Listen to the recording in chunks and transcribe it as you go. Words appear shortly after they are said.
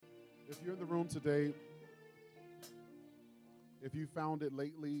If you're in the room today, if you found it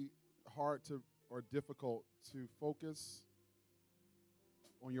lately hard to or difficult to focus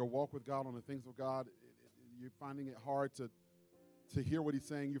on your walk with God, on the things of God, you're finding it hard to hear what he's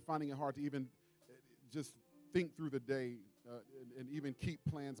saying, you're finding it hard to even just think through the day and even keep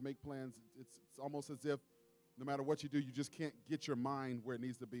plans, make plans. It's almost as if no matter what you do, you just can't get your mind where it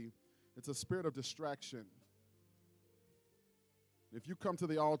needs to be. It's a spirit of distraction. If you come to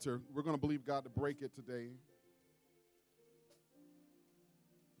the altar, we're going to believe God to break it today.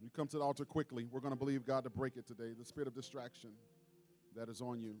 You come to the altar quickly, we're going to believe God to break it today. The spirit of distraction that is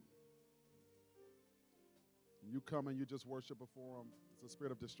on you. You come and you just worship before him. It's a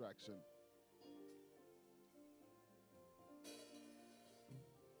spirit of distraction.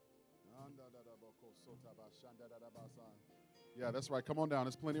 Yeah, that's right. Come on down.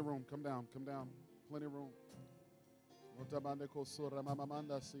 There's plenty of room. Come down. Come down. Plenty of room.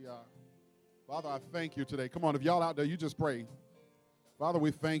 Father, I thank you today. Come on, if y'all out there, you just pray. Father, we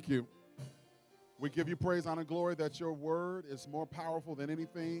thank you. We give you praise, honor, and glory that your word is more powerful than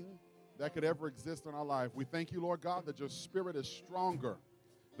anything that could ever exist in our life. We thank you, Lord God, that your spirit is stronger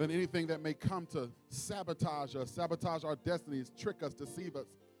than anything that may come to sabotage us, sabotage our destinies, trick us, deceive us.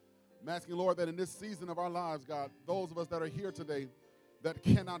 I'm asking, Lord, that in this season of our lives, God, those of us that are here today that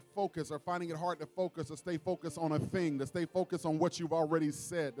cannot focus, are finding it hard to focus or stay focused on a thing, to stay focused on what you've already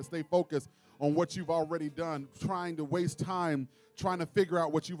said, to stay focused on what you've already done, trying to waste time, trying to figure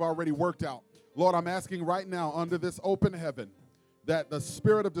out what you've already worked out. Lord, I'm asking right now under this open heaven that the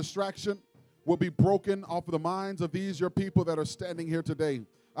spirit of distraction will be broken off of the minds of these, your people that are standing here today.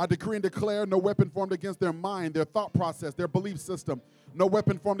 I decree and declare no weapon formed against their mind, their thought process, their belief system. No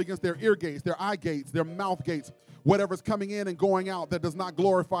weapon formed against their ear gates, their eye gates, their mouth gates. Whatever's coming in and going out that does not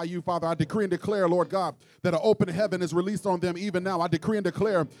glorify you, Father, I decree and declare, Lord God, that an open heaven is released on them even now. I decree and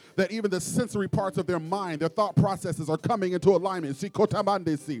declare that even the sensory parts of their mind, their thought processes are coming into alignment.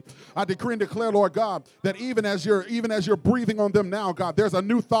 I decree and declare, Lord God, that even as you're breathing on them now, God, there's a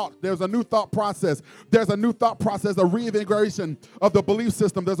new thought. There's a new thought process. There's a new thought process, a reinvigoration of the belief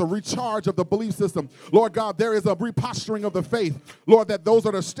system. There's a recharge of the belief system. Lord God, there is a reposturing of the faith. Lord, that those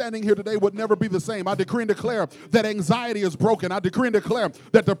that are standing here today would never be the same. I decree and declare that anxiety is broken. I decree and declare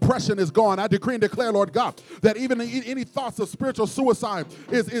that depression is gone. I decree and declare, Lord God, that even any thoughts of spiritual suicide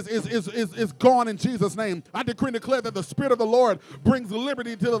is gone in Jesus' name. I decree and declare that the Spirit of the Lord brings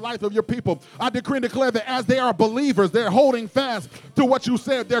liberty to the life of your people. I decree and declare that as they are believers, they're holding fast to what you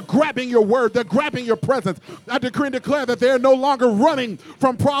said. They're grabbing your word. They're grabbing your presence. I decree and declare that they're no longer running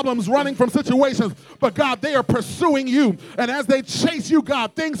from problems, running from situations, but God, they are pursuing you. And as they chase you,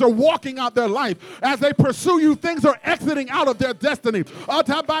 God, things are walking out their life. As they pursue you, things are exiting out of their destiny. I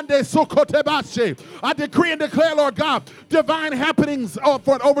decree and declare, Lord God, divine happenings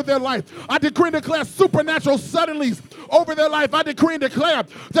over their life. I decree and declare supernatural suddenlies over their life. I decree and declare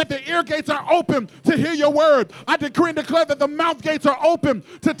that the ear gates are open to hear your word. I decree and declare that the mouth gates are open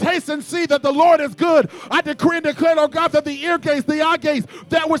to taste and see that the Lord is good. I decree and declare, Lord God, that the ear gates, the eye gates,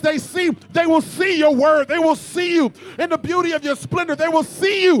 that which they see, they will see your word. They will see you in the beauty of your splendor. They will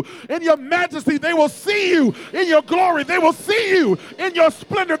see you in your majesty. They will see you in your glory. They will see you in your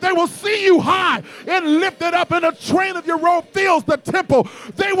splendor. They will see you high and lifted up, in the train of your robe fills the temple.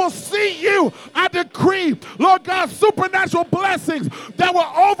 They will see you. I decree, Lord God, supernatural blessings that will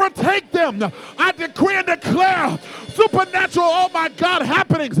overtake them. I decree and declare supernatural, oh my God,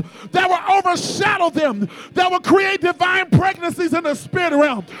 happenings that will overshadow them, that will create divine pregnancies in the spirit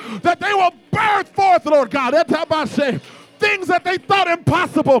realm, that they will birth forth, Lord God, things that they thought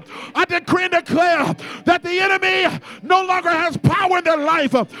impossible. I decree and declare that the enemy no longer has power in their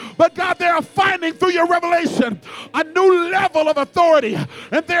life, but God, they are finding through your revelation a new level of authority,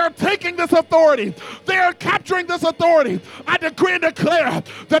 and they are taking this authority. They are capturing this authority. I decree and declare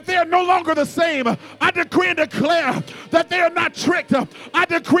that they are no longer the same. I decree and declare that they are not tricked. I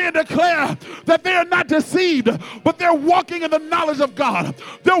decree and declare that they are not deceived, but they're walking in the knowledge of God.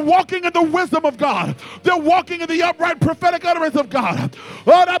 They're walking in the wisdom of God. They're walking in the upright prophetic utterance of God.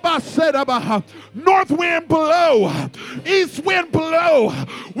 North wind blow, east wind blow.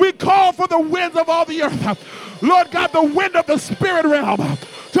 We call for the winds of all the earth. Lord God, the wind of the spirit realm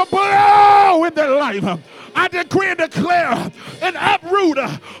to blow in their life. I decree and declare an uproot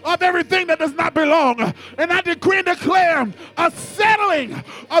of everything that does not belong. And I decree and declare a settling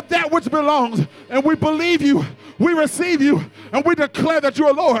of that which belongs. And we believe you. We receive you. And we declare that you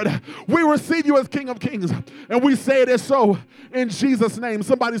are Lord. We receive you as King of Kings. And we say it is so in Jesus' name.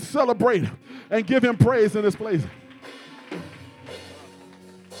 Somebody celebrate and give him praise in this place.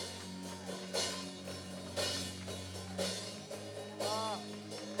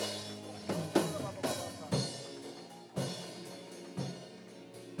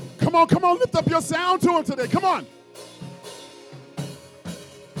 Come on, come on. Lift up your sound to him today. Come on.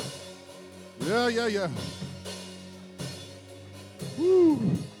 Yeah, yeah, yeah. Woo.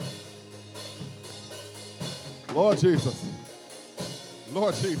 Lord Jesus.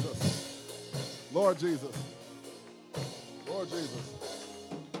 Lord Jesus. Lord Jesus. Lord Jesus.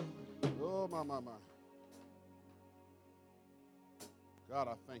 Oh, my. God,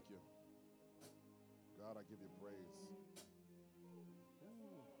 I thank you. God, I give you praise.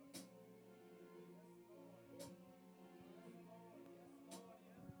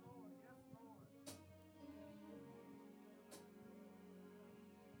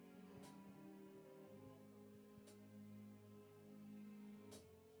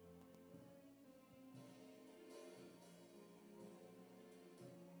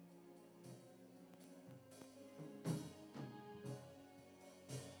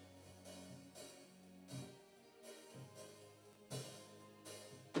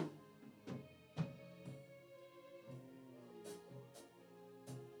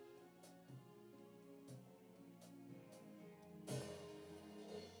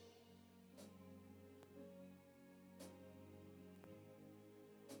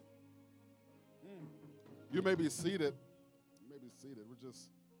 You may be seated. You may be seated. We're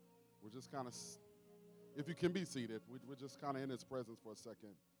just kind of, if you can be seated, we're just kind of in his presence for a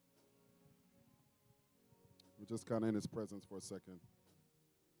second. We're just kind of in his presence for a second.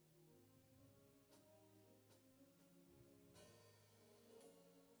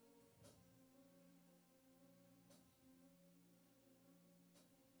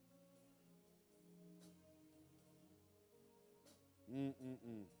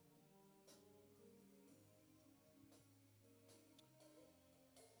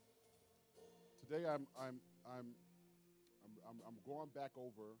 Today I'm going back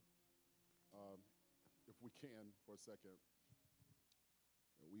over, if we can, for a second.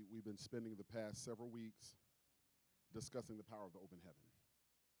 We've been spending the past several weeks discussing the power of the open heaven,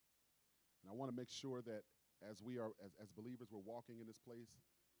 and I want to make sure that as we are as believers, we're walking in this place,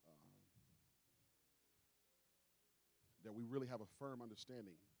 that we really have a firm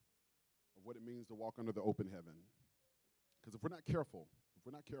understanding of what it means to walk under the open heaven. Because if we're not careful,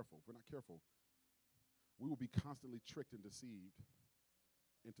 we will be constantly tricked and deceived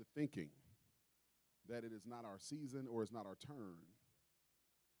into thinking that it is not our season or it's not our turn,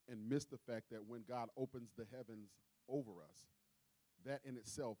 and miss the fact that when God opens the heavens over us, that in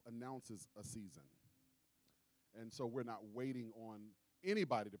itself announces a season. And so we're not waiting on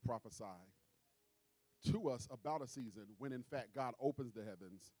anybody to prophesy to us about a season when, in fact, God opens the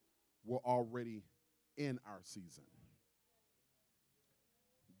heavens. We're already in our season.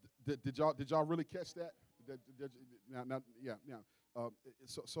 Did y'all really catch that?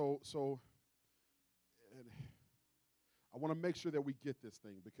 So I want to make sure that we get this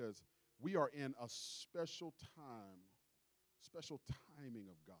thing, because we are in a special timing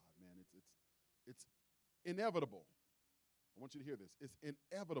of God, man. It's inevitable. I want you to hear this. It's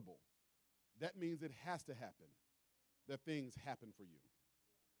inevitable. That means it has to happen, that things happen for you.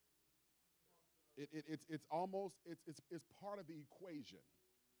 It's almost part of the equation,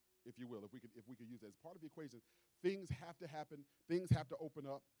 if you will, if we could use that as part of the equation. Things have to happen, things have to open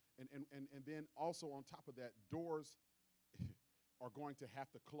up, and then also on top of that, doors are going to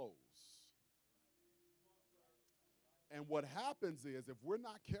have to close. And what happens is, if we're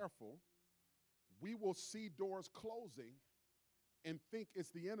not careful, we will see doors closing and think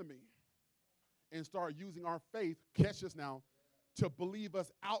it's the enemy, and start using our faith, catch this now, to believe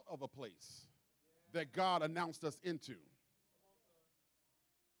us out of a place that God announced us into.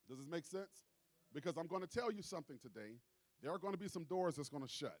 Does this make sense? Because I'm going to tell you something today. There are going to be some doors that's going to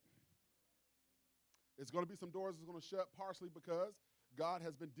shut. It's going to be some doors that's going to shut, partially because God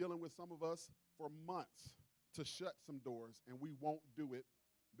has been dealing with some of us for months to shut some doors, and we won't do it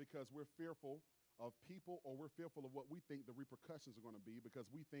because we're fearful of people, or we're fearful of what we think the repercussions are going to be, because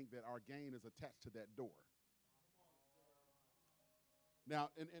we think that our gain is attached to that door.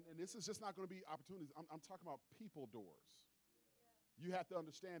 Now, and this is just not going to be opportunities. I'm talking about people doors. You have to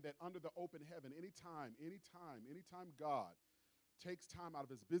understand that under the open heaven, anytime God takes time out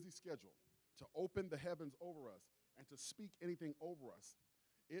of his busy schedule to open the heavens over us and to speak anything over us,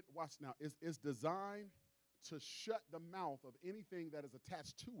 it's designed to shut the mouth of anything that is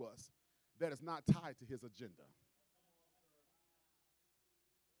attached to us that is not tied to his agenda.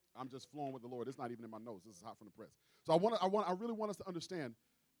 I'm just flowing with the Lord. It's not even in my notes. This is hot from the press. So I really want us to understand,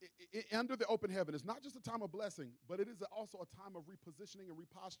 under the open heaven, it's not just a time of blessing, but it is also a time of repositioning and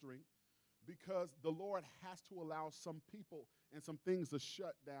reposturing, because the Lord has to allow some people and some things to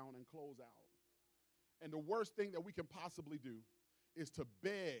shut down and close out. And the worst thing that we can possibly do is to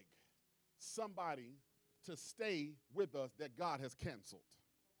beg somebody to stay with us that God has canceled.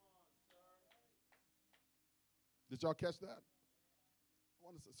 Did y'all catch that?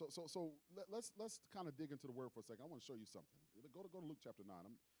 Let's kind of dig into the word for a second. I want to show you something. Go to Luke chapter 9.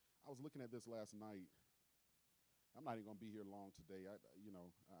 I was looking at this last night. I'm not even going to be here long today. I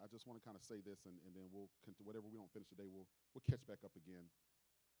just want to kind of say this, and then we'll whatever we don't finish today, we'll catch back up again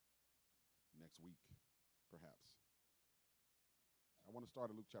next week, perhaps. I want to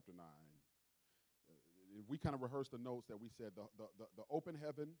start at Luke chapter 9. We kind of rehearsed the notes that we said the open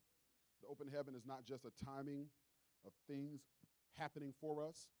heaven. The open heaven is not just a timing of things happening for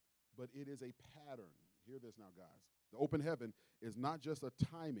us, but it is a pattern. Hear this now, guys. The open heaven is not just a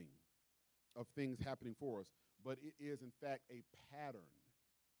timing of things happening for us, but it is, in fact, a pattern.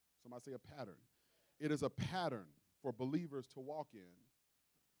 Somebody say a pattern. It is a pattern for believers to walk in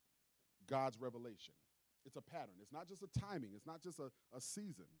God's revelation. It's a pattern. It's not just a timing. It's not just a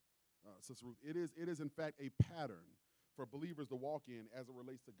season, Sister Ruth. It is, in fact, a pattern for believers to walk in as it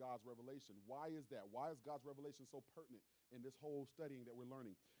relates to God's revelation. Why is that? Why is God's revelation so pertinent in this whole studying that we're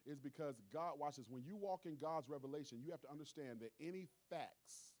learning? It's because God, watch this, when you walk in God's revelation, you have to understand that any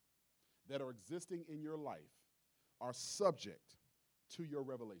facts that are existing in your life are subject to your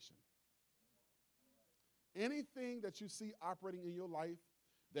revelation. Anything that you see operating in your life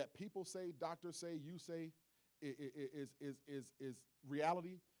that people say, doctors say, you say is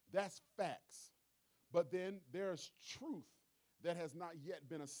reality, that's facts. But then there's truth that has not yet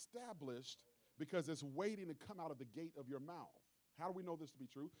been established because it's waiting to come out of the gate of your mouth. How do we know this to be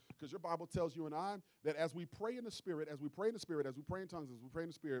true? Because your Bible tells you and I that as we pray in the Spirit, as we pray in the Spirit, as we pray in tongues, as we pray in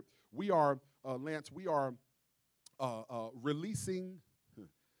the Spirit, we are, Lance, we are releasing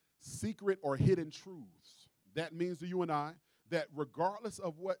secret or hidden truths. That means to you and I that regardless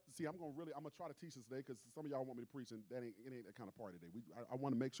of what, I'm going to try to teach this today because some of y'all want me to preach, and it ain't that kind of party today. I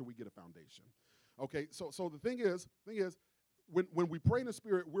want to make sure we get a foundation. Okay, so the thing is, when we pray in the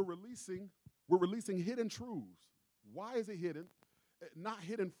Spirit, we're releasing hidden truths. Why is it hidden? Not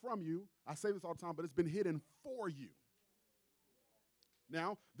hidden from you. I say this all the time, but it's been hidden for you.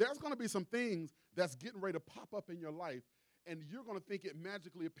 Now, there's going to be some things that's getting ready to pop up in your life, and you're going to think it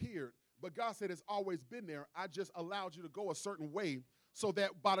magically appeared, but God said it's always been there. I just allowed you to go a certain way so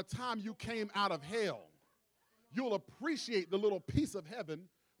that by the time you came out of hell, you'll appreciate the little piece of heaven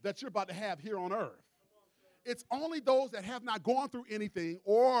that you're about to have here on earth. It's only those that have not gone through anything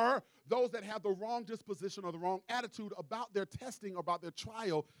or those that have the wrong disposition or the wrong attitude about their testing or about their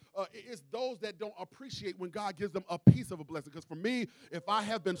trial. It's those that don't appreciate when God gives them a piece of a blessing. Because for me, if I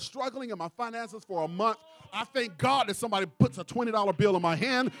have been struggling in my finances for a month, I thank God that somebody puts a $20 bill in my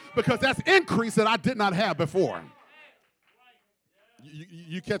hand because that's increase that I did not have before.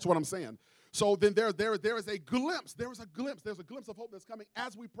 You catch what I'm saying? So then there is a glimpse. There's a glimpse of hope that's coming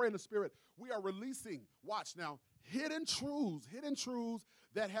as we pray in the Spirit. We are releasing, watch now, hidden truths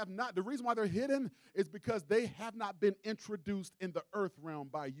that have not, the reason why they're hidden is because they have not been introduced in the earth realm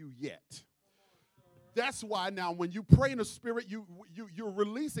by you yet. That's why now when you pray in the Spirit, you're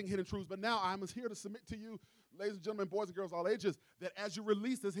releasing hidden truths. But now I'm here to submit to you, ladies and gentlemen, boys and girls, all ages, that as you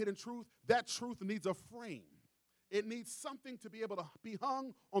release this hidden truth, that truth needs a frame. It needs something to be able to be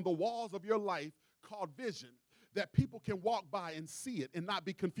hung on the walls of your life called vision, that people can walk by and see it and not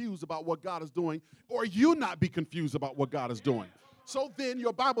be confused about what God is doing, or you not be confused about what God is doing. So then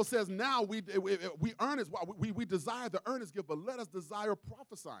your Bible says now we desire the earnest gift, but let us desire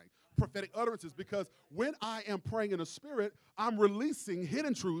prophesying, prophetic utterances, because when I am praying in the Spirit, I'm releasing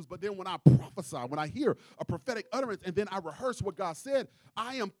hidden truths, but then when I prophesy, when I hear a prophetic utterance and then I rehearse what God said,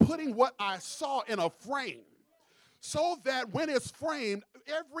 I am putting what I saw in a frame. So that when it's framed,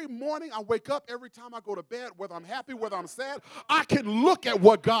 every morning I wake up, every time I go to bed, whether I'm happy, whether I'm sad, I can look at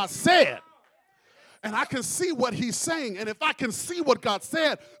what God said. And I can see what he's saying. And if I can see what God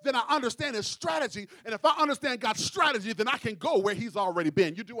said, then I understand his strategy. And if I understand God's strategy, then I can go where he's already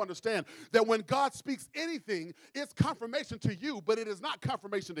been. You do understand that when God speaks anything, it's confirmation to you, but it is not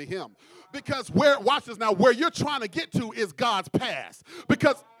confirmation to him. Because watch this now, where you're trying to get to is God's past.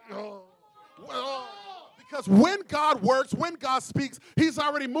 Because when God works, when God speaks, he's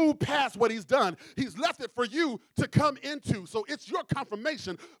already moved past what he's done. He's left it for you to come into. So it's your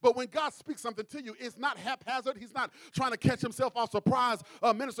confirmation. But when God speaks something to you, it's not haphazard. He's not trying to catch himself off surprise,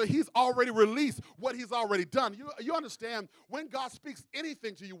 minister. He's already released what he's already done. You understand, when God speaks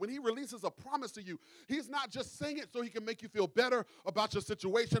anything to you, when he releases a promise to you, he's not just saying it so he can make you feel better about your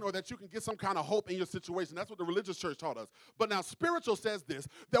situation or that you can get some kind of hope in your situation. That's what the religious church taught us. But now spiritual says this,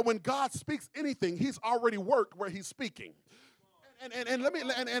 that when God speaks anything, he's already worked where he's speaking.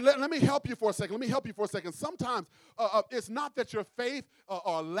 Let me help you for a second. Let me help you for a second. Sometimes it's not that your faith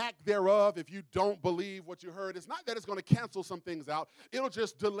or lack thereof, if you don't believe what you heard, it's not that it's going to cancel some things out. It'll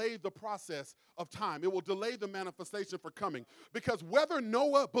just delay the process of time. It will delay the manifestation for coming. Because whether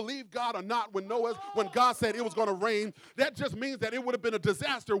Noah believed God or not, when God said it was going to rain, that just means that it would have been a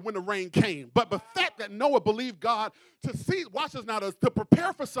disaster when the rain came. But the fact that Noah believed God to see, watch this now, to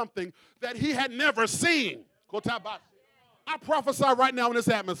prepare for something that he had never seen. I prophesy right now in this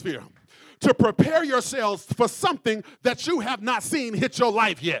atmosphere to prepare yourselves for something that you have not seen hit your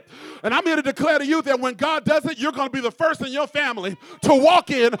life yet. And I'm here to declare to you that when God does it, you're going to be the first in your family to walk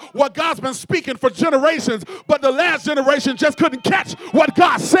in what God's been speaking for generations, but the last generation just couldn't catch what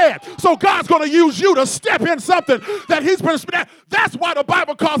God said. So God's going to use you to step in something that he's been speaking. That's why the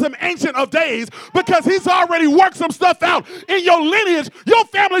Bible calls him Ancient of Days, because he's already worked some stuff out in your lineage. Your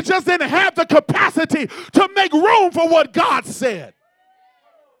family just didn't have the capacity to make room for what God said.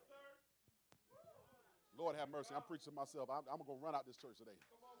 Lord have mercy. I'm preaching to myself. I'm going to run out this church today.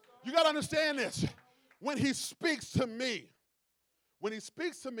 You got to understand this. When he speaks to me,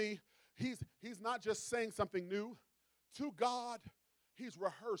 he's not just saying something new. To God, he's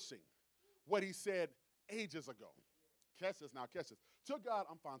rehearsing what he said ages ago. Catch this now, catch this. To God,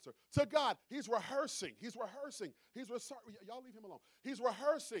 I'm fine, sir. To God, he's rehearsing. Y'all leave him alone. He's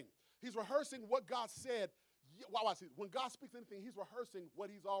rehearsing what God said. When God speaks anything, he's rehearsing what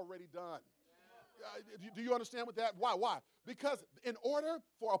he's already done. Do you understand what that? Why? Because in order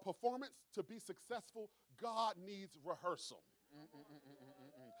for a performance to be successful, God needs rehearsal.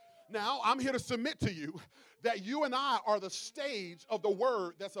 Now, I'm here to submit to you that you and I are the stage of the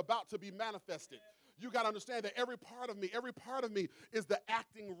word that's about to be manifested. You got to understand that every part of me is the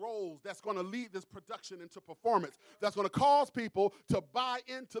acting roles that's going to lead this production into performance, that's going to cause people to buy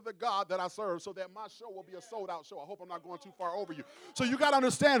into the God that I serve so that my show will be a sold-out show. I hope I'm not going too far over you. So you got to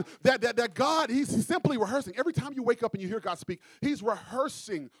understand that God, he's simply rehearsing. Every time you wake up and you hear God speak, he's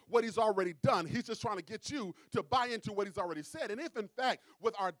rehearsing what he's already done. He's just trying to get you to buy into what he's already said. And if, in fact,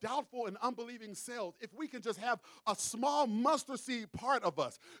 with our doubtful and unbelieving selves, if we can just have a small mustard seed part of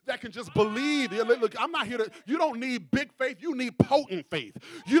us that can just believe, look, I'm not here you don't need big faith, you need potent faith.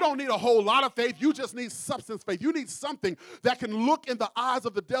 You don't need a whole lot of faith, you just need substance faith. You need something that can look in the eyes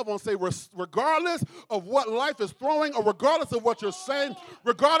of the devil and say, regardless of what life is throwing, or regardless of what you're saying,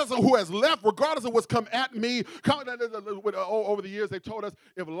 regardless of who has left, regardless of what's come at me, over the years they told us,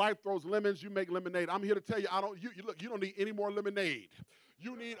 if life throws lemons, you make lemonade. I'm here to tell you, you don't need any more lemonade.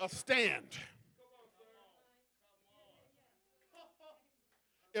 You need a stand.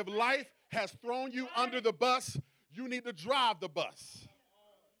 If life has thrown you under the bus, you need to drive the bus.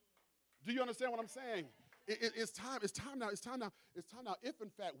 Do you understand what I'm saying? It's time now. If in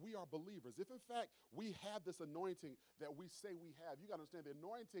fact we are believers, if in fact we have this anointing that we say we have, you got to understand the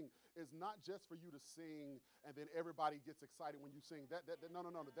anointing is not just for you to sing and then everybody gets excited when you sing. No.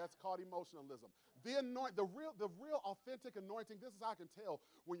 That's called emotionalism. The real authentic anointing, this is how I can tell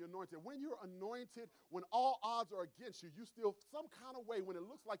when you're anointed. When you're anointed, when all odds are against you, you still, some kind of way, when it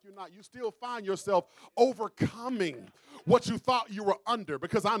looks like you're not, you still find yourself overcoming what you thought you were under.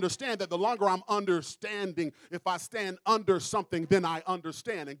 Because I understand that the longer I'm understanding, if I stand under something, then I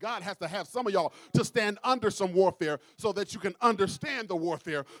understand. And God has to have some of y'all to stand under some warfare so that you can understand the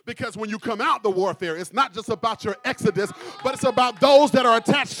warfare. Because when you come out the warfare, it's not just about your exodus, but it's about those that are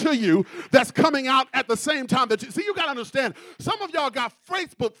attached to you that's coming out at the same time that you. See, you got to understand, some of y'all got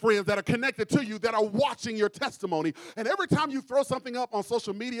Facebook friends that are connected to you that are watching your testimony. And every time you throw something up on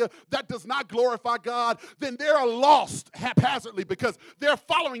social media that does not glorify God, then they're lost haphazardly because they're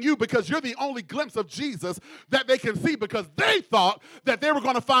following you because you're the only glimpse of Jesus that they can see, because they thought that they were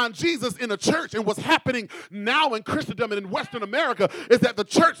going to find Jesus in a church. And what's happening now in Christendom and in Western America is that the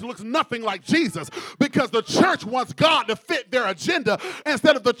church looks nothing like Jesus, because the church wants God to fit their agenda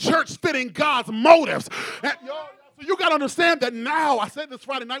instead of the church fitting God's motives. And, so you got to understand that now, I said this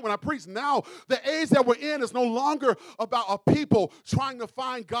Friday night when I preached, now the age that we're in is no longer about a people trying to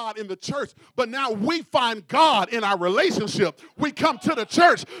find God in the church, but now we find God in our relationship. We come to the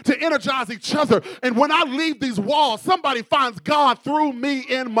church to energize each other, and when I leave these walls, somebody finds God through me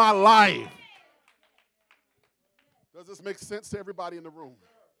in my life. Does this make sense to everybody in the room?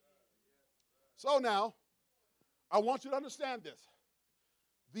 So now, I want you to understand this.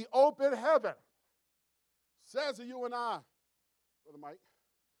 The open heaven says to you and I, Brother Mike,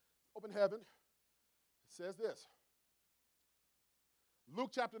 open heaven says this.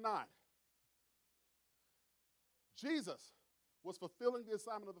 Luke chapter 9. Jesus was fulfilling the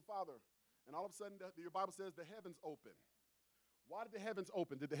assignment of the Father, and all of a sudden, your Bible says the heavens open. Why did the heavens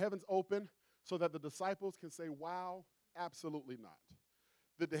open? Did the heavens open so that the disciples can say, wow, Absolutely not.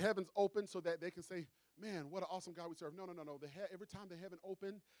 Did the heavens open so that they can say, man, what an awesome God we serve? No, no, no, no. Every time the heaven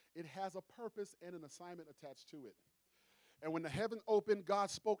opened, it has a purpose and an assignment attached to it. And when the heaven opened, God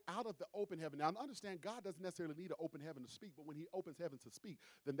spoke out of the open heaven. Now, understand, God doesn't necessarily need an open heaven to speak, but when he opens heaven to speak,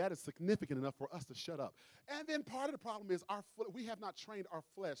 then that is significant enough for us to shut up. And then part of the problem is we have not trained our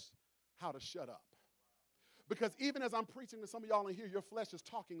flesh how to shut up. Because even as I'm preaching to some of y'all in here, your flesh is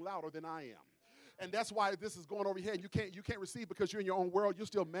talking louder than I am. And that's why this is going over your head. You can't receive because you're in your own world. You're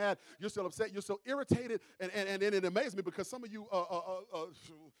still mad. You're still upset. You're still irritated. And it amazes me because some of you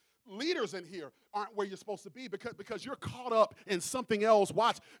leaders in here aren't where you're supposed to be because you're caught up in something else.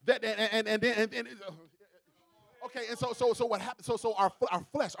 Watch that, okay, and so what happens? So our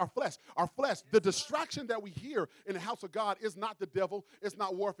flesh, the distraction that we hear in the house of God is not the devil, it's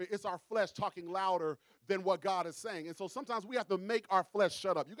not warfare, it's our flesh talking louder than what God is saying. And so sometimes we have to make our flesh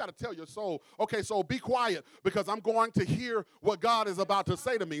shut up. You got to tell your soul, okay, soul, be quiet because I'm going to hear what God is about to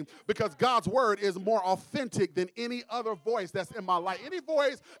say to me because God's word is more authentic than any other voice that's in my life. Any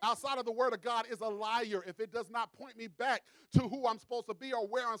voice outside of the word of God is a liar if it does not point me back to who I'm supposed to be or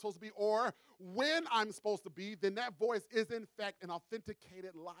where I'm supposed to be or when I'm supposed to be, then that voice is in fact an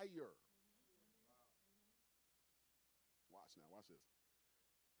authenticated liar. Watch now, watch this.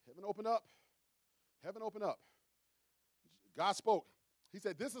 Heaven opened up. Heaven opened up. God spoke. He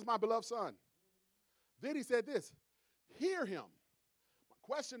said, this is my beloved son. Then he said this, hear him. My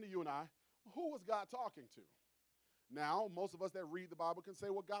question to you and I, who was God talking to? Now, most of us that read the Bible can say,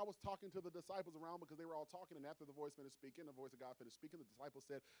 well, God was talking to the disciples around because they were all talking, and after the voice finished speaking, the voice of God finished speaking, the disciples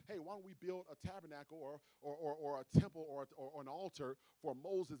said, hey, why don't we build a tabernacle or a temple or an altar for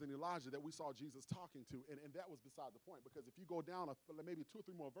Moses and Elijah that we saw Jesus talking to? And that was beside the point, because if you go down maybe 2 or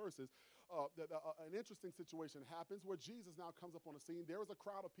 3 more verses, an interesting situation happens where Jesus now comes up on the scene. There is a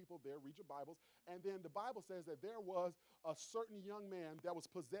crowd of people there, read your Bibles, and then the Bible says that there was a certain young man that was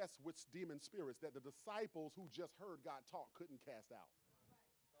possessed with demon spirits that the disciples who just heard God talk couldn't cast out.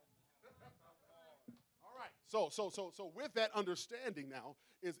 All right. So with that understanding now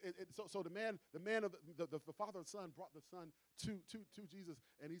so the father and son brought the son to Jesus,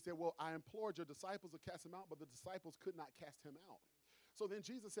 and he said, well, I implored your disciples to cast him out, but the disciples could not cast him out. So then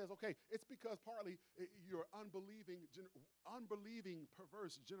Jesus says, okay, it's because partly you're unbelieving,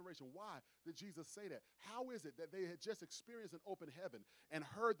 perverse generation. Why did Jesus say that? How is it that they had just experienced an open heaven and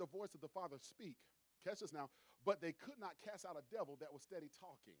heard the voice of the Father speak? Catch this now. But they could not cast out a devil that was steady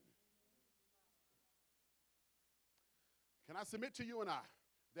talking. Can I submit to you and I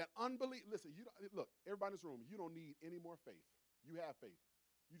that unbelief, listen, look, everybody in this room, you don't need any more faith. You have faith.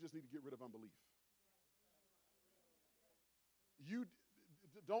 You just need to get rid of unbelief. You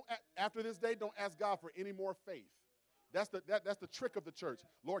don't, after this day, don't ask God for any more faith. That's the trick of the church.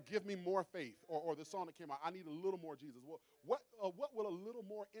 Lord, give me more faith. Or the song that came out, I need a little more Jesus. Well, what will a little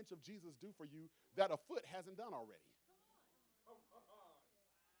more inch of Jesus do for you that a foot hasn't done already?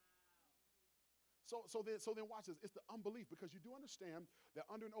 So then watch this. It's the unbelief, because you do understand that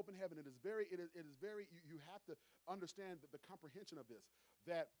under an open heaven, you have to understand the comprehension of this,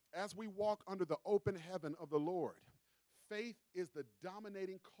 that as we walk under the open heaven of the Lord, faith is the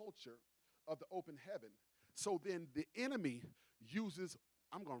dominating culture of the open heaven. So then the enemy uses,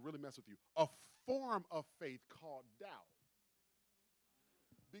 I'm going to really mess with you, a form of faith called doubt.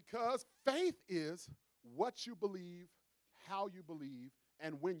 Because faith is what you believe, how you believe,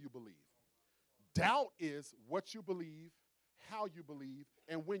 and when you believe. Doubt is what you believe, how you believe,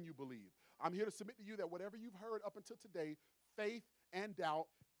 and when you believe. I'm here to submit to you that whatever you've heard up until today, faith and doubt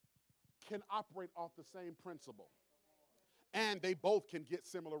can operate off the same principle. And they both can get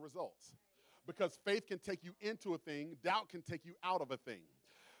similar results. Because faith can take you into a thing, doubt can take you out of a thing.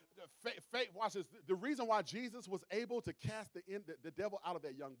 Faith, watch this. The reason why Jesus was able to cast the devil out of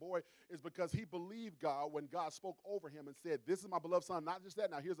that young boy is because he believed God when God spoke over him and said, this is my beloved son. Not just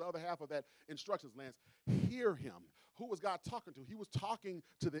that. Now, here's the other half of that instructions, Lance. Hear him. Who was God talking to? He was talking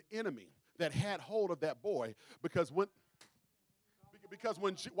to the enemy that had hold of that boy, because when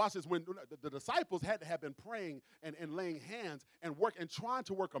the disciples had to have been praying and laying hands and trying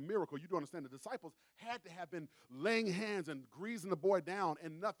to work a miracle, you do understand the disciples had to have been laying hands and greasing the boy down,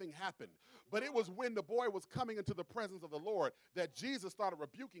 and nothing happened. But it was when the boy was coming into the presence of the Lord that Jesus started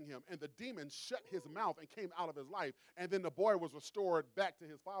rebuking him, and the demon shut his mouth and came out of his life, and then the boy was restored back to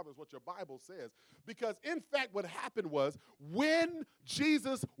his father, is what your Bible says. Because in fact what happened was, when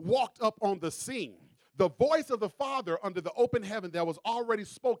Jesus walked up on the scene, the voice of the Father under the open heaven that was already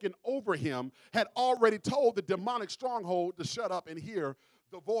spoken over him had already told the demonic stronghold to shut up and hear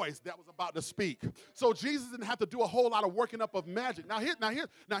the voice that was about to speak. So Jesus didn't have to do a whole lot of working up of magic.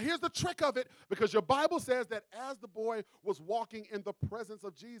 Here's the trick of it, because your Bible says that as the boy was walking in the presence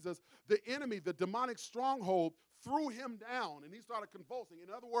of Jesus, the enemy, the demonic stronghold, threw him down and he started convulsing.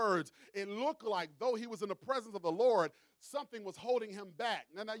 In other words, it looked like though he was in the presence of the Lord, something was holding him back.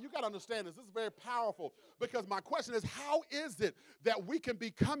 Now you got to understand this. This is very powerful, because my question is, how is it that we can be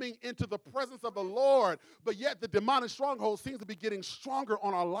coming into the presence of the Lord, but yet the demonic stronghold seems to be getting stronger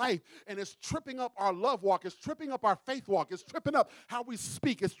on our life, and it's tripping up our love walk, it's tripping up our faith walk, it's tripping up how we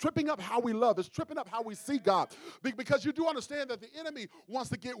speak, it's tripping up how we love, it's tripping up how we see God. Because you do understand that the enemy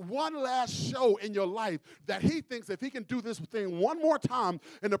wants to get one last show in your life, that he thinks if he can do this thing one more time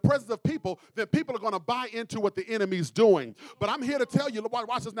in the presence of people, then people are going to buy into what the enemy's doing. But I'm here to tell you,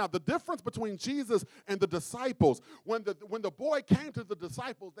 watch this now, the difference between Jesus and the disciples. When the boy came to the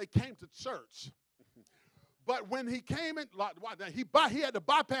disciples, they came to church. But when he came in, he had to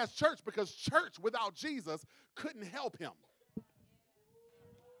bypass church, because church without Jesus couldn't help him.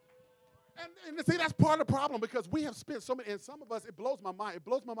 And see, that's part of the problem, because we have spent so many, and some of us, it blows my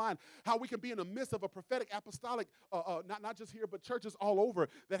mind how we can be in the midst of a prophetic apostolic, not just here, but churches all over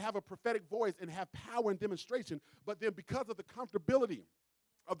that have a prophetic voice and have power and demonstration, but then because of the comfortability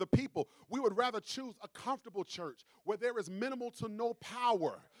of the people, we would rather choose a comfortable church where there is minimal to no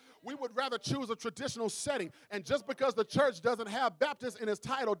power. We would rather choose a traditional setting. And just because the church doesn't have Baptist in its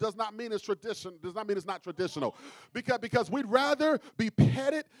title does not mean it's tradition, does not mean it's not traditional. Because we'd rather be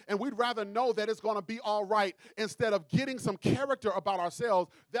petted, and we'd rather know that it's going to be all right, instead of getting some character about ourselves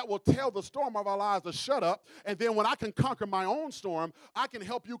that will tell the storm of our lives to shut up. And then when I can conquer my own storm, I can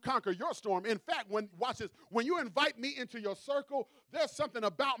help you conquer your storm. In fact, watch this, when you invite me into your circle, there's something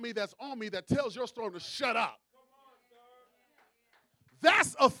about me that's on me that tells your storm to shut up.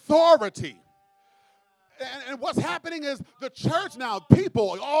 That's authority. And what's happening is the church now,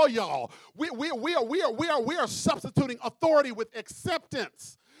 people, all y'all, we are substituting authority with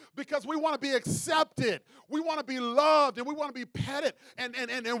acceptance, because we want to be accepted, we want to be loved, and we want to be petted,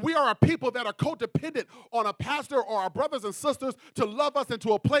 and we are a people that are codependent on a pastor or our brothers and sisters to love us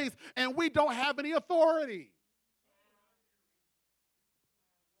into a place, and we don't have any authority.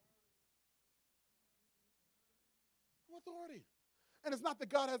 Authority. And it's not that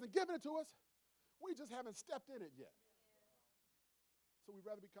God hasn't given it to us. We just haven't stepped in it yet. So we'd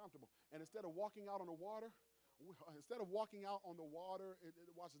rather be comfortable. And instead of walking out on the water,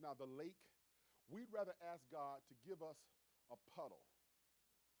 watch this now, the lake, we'd rather ask God to give us a puddle.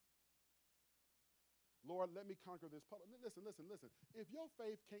 Lord, let me conquer this puddle. Listen. If your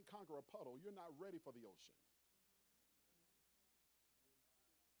faith can't conquer a puddle, you're not ready for the ocean.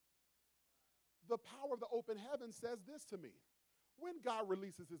 The power of the open heaven says this to me. When God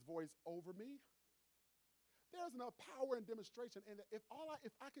releases his voice over me, there's enough power and demonstration. And if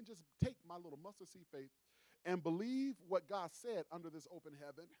I can just take my little mustard seed faith and believe what God said under this open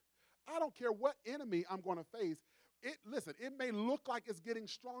heaven, I don't care what enemy I'm going to face. Listen, it may look like it's getting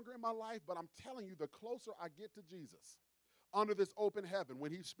stronger in my life, but I'm telling you, the closer I get to Jesus under this open heaven,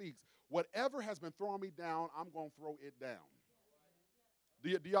 when he speaks, whatever has been throwing me down, I'm going to throw it down.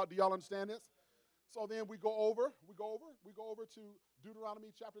 Do y'all understand this? So then we go over to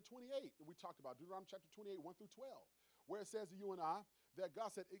Deuteronomy chapter 28. We talked about Deuteronomy chapter 28, 1 through 12, where it says to you and I that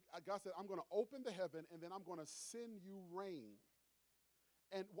God said, I'm going to open the heaven, and then I'm going to send you rain.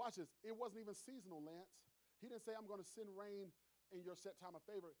 And watch this. It wasn't even seasonal, Lance. He didn't say, I'm going to send rain in your set time of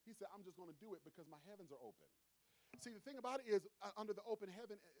favor. He said, I'm just going to do it because my heavens are open. See, the thing about it is, under the open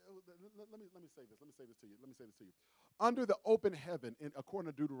heaven, let me say this to you. Under the open heaven, according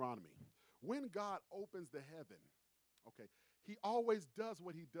to Deuteronomy, when God opens the heaven, okay, he always does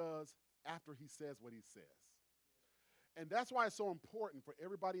what he does after he says what he says. And that's why it's so important for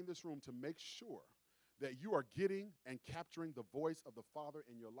everybody in this room to make sure that you are getting and capturing the voice of the Father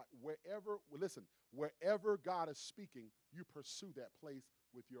in your life. Wherever God is speaking, you pursue that place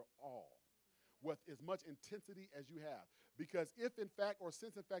with your all, with as much intensity as you have. Because since in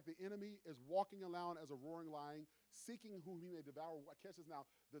fact the enemy is walking around as a roaring lion, seeking whom he may devour. Catch this now,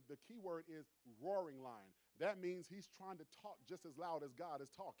 the key word is roaring lion. That means he's trying to talk just as loud as God is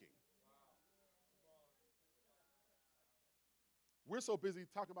talking. We're so busy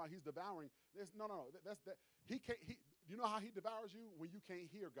talking about he's devouring. No. He can't. You know how he devours you? When you can't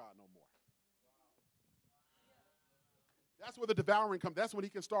hear God no more. That's where the devouring comes. That's when he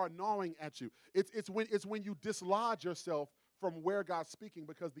can start gnawing at you. It's when you dislodge yourself from where God's speaking,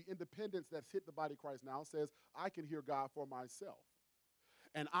 because the independence that's hit the body of Christ now says, I can hear God for myself.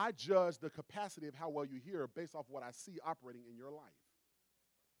 And I judge the capacity of how well you hear based off what I see operating in your life.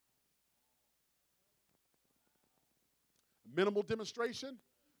 Minimal demonstration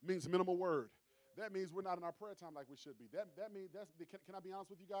means minimal word. That means we're not in our prayer time like we should be. That means, can I be honest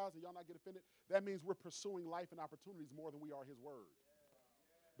with you guys and y'all not get offended? That means we're pursuing life and opportunities more than we are his word.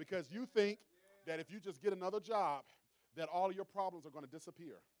 Because you think that if you just get another job, that all of your problems are going to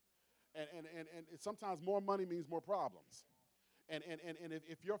disappear. And sometimes more money means more problems. And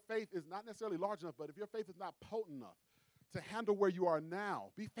if your faith is not necessarily large enough, but if your faith is not potent enough to handle where you are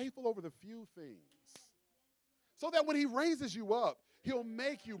now, be faithful over the few things. So that when he raises you up, he'll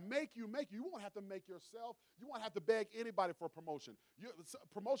make you. You won't have to make yourself. You won't have to beg anybody for a promotion.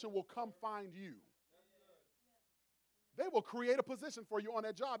 Promotion will come find you. They will create a position for you on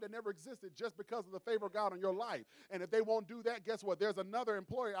that job that never existed just because of the favor of God on your life. And if they won't do that, guess what? There's another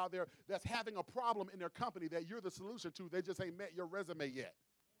employer out there that's having a problem in their company that you're the solution to. They just ain't met your resume yet.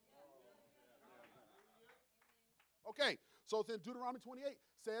 Okay, so it's in Deuteronomy 28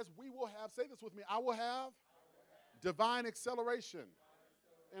 says we will have, say this with me, I will have divine acceleration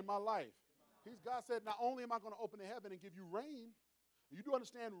in my life. God said, not only am I going to open the heaven and give you rain, you do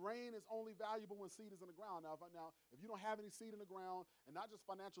understand rain is only valuable when seed is in the ground. Now, if you don't have any seed in the ground, and not just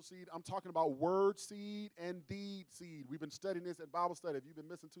financial seed, I'm talking about word seed and deed seed. We've been studying this at Bible study. If you've been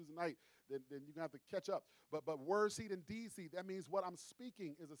missing Tuesday night, then you're going to have to catch up. But word seed and deed seed, that means what I'm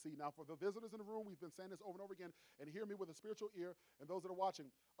speaking is a seed. Now, for the visitors in the room, we've been saying this over and over again, and hear me with a spiritual ear, and those that are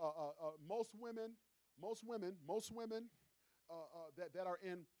watching, most women that are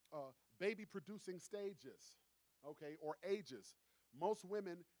in baby-producing stages, okay, or ages, most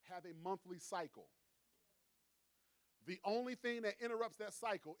women have a monthly cycle. The only thing that interrupts that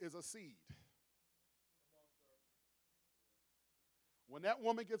cycle is a seed. When that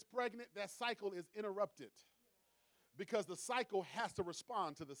woman gets pregnant, that cycle is interrupted because the cycle has to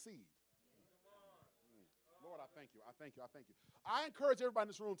respond to the seed. Lord, I thank you. I encourage everybody in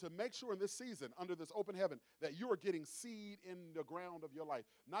this room to make sure in this season, under this open heaven, that you are getting seed in the ground of your life.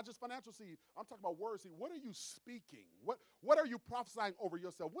 Not just financial seed. I'm talking about word seed. What are you speaking? What are you prophesying over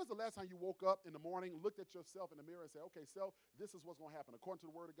yourself? When's the last time you woke up in the morning, looked at yourself in the mirror and said, okay, self, this is what's going to happen. According to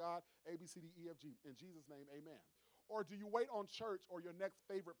the word of God, A, B, C, D, E, F, G. In Jesus' name, amen. Or do you wait on church or your next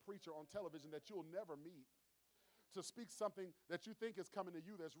favorite preacher on television that you'll never meet to speak something that you think is coming to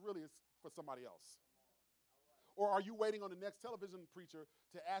you that's really for somebody else? Or are you waiting on the next television preacher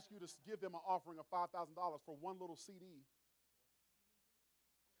to ask you to give them an offering of $5,000 for one little CD?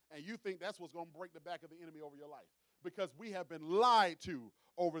 And you think that's what's going to break the back of the enemy over your life. Because we have been lied to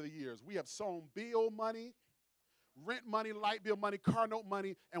over the years. We have sown bill money, rent money, light bill money, car note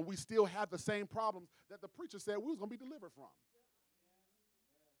money, and we still have the same problems that the preacher said we was going to be delivered from.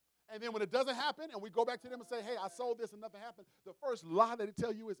 And then when it doesn't happen and we go back to them and say, hey, I sold this and nothing happened, the first lie that they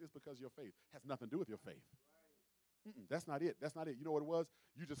tell you is it's because of your faith. It has nothing to do with your faith. That's not it. You know what it was?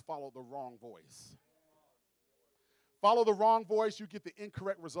 You just followed the wrong voice. Follow the wrong voice, you get the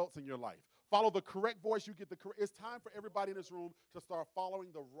incorrect results in your life. Follow the correct voice, you get the correct. It's time for everybody in this room to start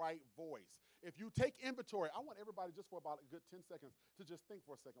following the right voice. If you take inventory, I want everybody just for about a good 10 seconds to just think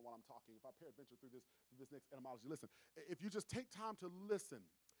for a second while I'm talking. If I peradventure through this next etymology, listen. If you just take time to listen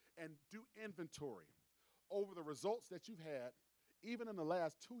and do inventory over the results that you've had, even in the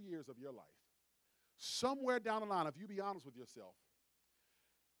last 2 years of your life, somewhere down the line, if you be honest with yourself,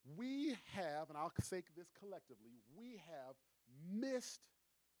 we have, and I'll say this collectively, we have missed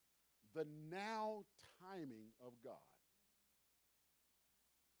the now timing of God.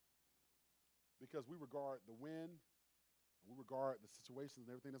 Because we regard the wind, and we regard the situations and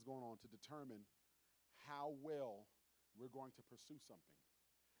everything that's going on to determine how well we're going to pursue something.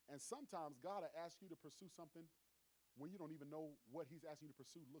 And sometimes God will ask you to pursue something when you don't even know what he's asking you to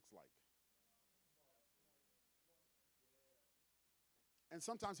pursue looks like. And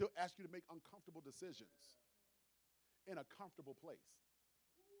sometimes he'll ask you to make uncomfortable decisions in a comfortable place.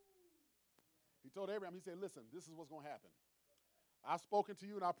 He told Abraham, he said, listen, this is what's going to happen. I've spoken to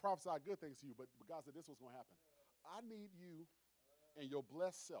you and I prophesied good things to you, but God said this was going to happen. I need you and your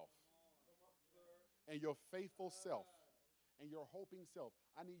blessed self and your faithful self and your hoping self.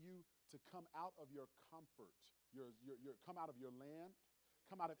 I need you to come out of your comfort, come out of your land,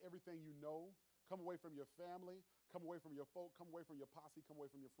 come out of everything you know, come away from your family, come away from your folk, come away from your posse, come away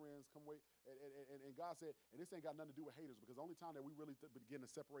from your friends, come away. And God said, and this ain't got nothing to do with haters, because the only time that we really begin to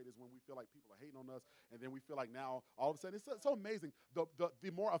separate is when we feel like people are hating on us, and then we feel like now, all of a sudden, it's so amazing.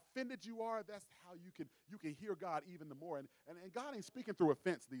 The more offended you are, that's how you can hear God even the more. And God ain't speaking through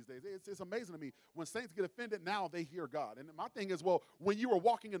offense these days. It's amazing to me. When saints get offended, now they hear God. And my thing is, well, when you were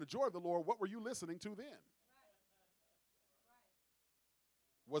walking in the joy of the Lord, what were you listening to then?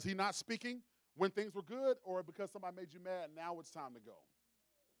 Was he not speaking when things were good, or because somebody made you mad, now it's time to go?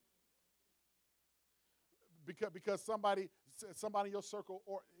 because somebody in your circle,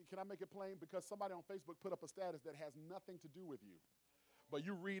 or can I make it plain? Because somebody on Facebook put up a status that has nothing to do with you, but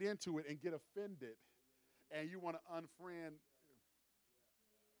you read into it and get offended, and you want to unfriend.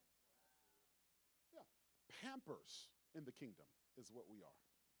 Yeah, Pampers in the kingdom is what we are.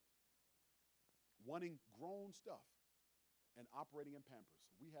 Wanting grown stuff and operating in Pampers.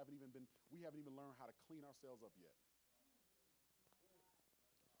 We haven't even learned how to clean ourselves up yet.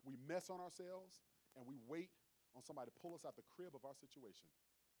 We mess on ourselves, and we wait on somebody to pull us out the crib of our situation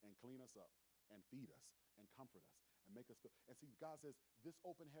and clean us up and feed us and comfort us and make us feel. And see, God says this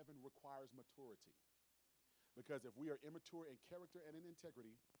open heaven requires maturity. Because if we are immature in character and in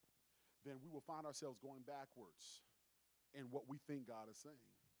integrity, then we will find ourselves going backwards in what we think God is saying.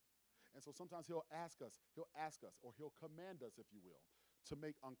 And so sometimes he'll ask us, or he'll command us, if you will, to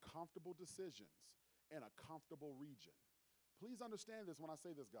make uncomfortable decisions in a comfortable region. Please understand this when I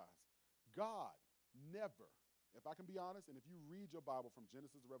say this, guys. God never, if I can be honest, and if you read your Bible from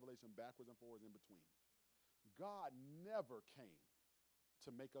Genesis to Revelation backwards and forwards in between, God never came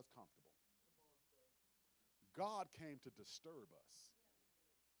to make us comfortable. God came to disturb us.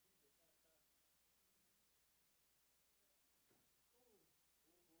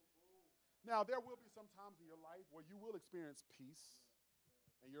 Now, there will be some times in your life where you will experience peace,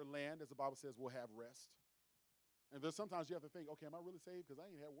 and your land, as the Bible says, will have rest. And there's sometimes you have to think, okay, am I really saved? Because I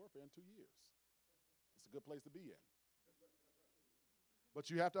ain't had warfare in 2 years. It's a good place to be in. But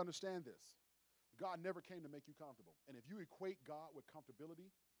you have to understand this. God never came to make you comfortable. And if you equate God with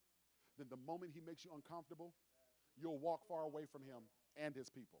comfortability, then the moment he makes you uncomfortable, you'll walk far away from him and his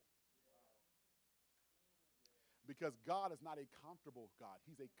people. Because God is not a comfortable God.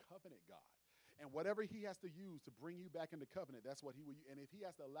 He's a covenant God. And whatever he has to use to bring you back into covenant, that's what he will use. And if he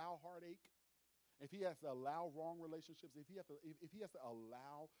has to allow heartache, if he has to allow wrong relationships, if he has to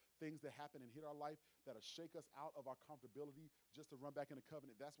allow things that happen and hit our life that'll shake us out of our comfortability just to run back into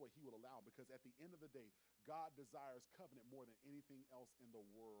covenant, that's what he will allow. Because at the end of the day, God desires covenant more than anything else in the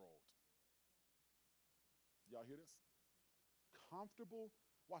world. Y'all hear this? Comfortable,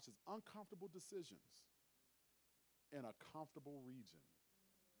 watch this, uncomfortable decisions in a comfortable region.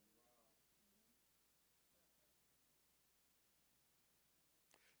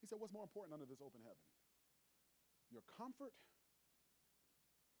 He said, what's more important under this open heaven? Your comfort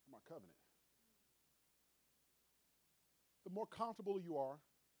or my covenant? The more comfortable you are,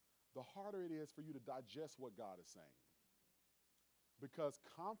 the harder it is for you to digest what God is saying. Because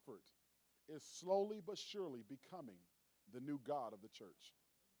comfort is slowly but surely becoming the new God of the church.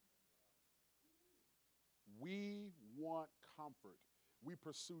 We want comfort. We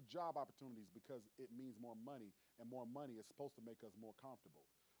pursue job opportunities because it means more money, and more money is supposed to make us more comfortable.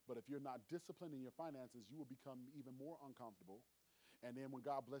 But if you're not disciplined in your finances, you will become even more uncomfortable. And then when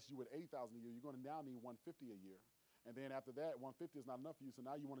God blesses you with $80,000 a year, you're going to now need $150 a year. And then after that, $150 is not enough for you, so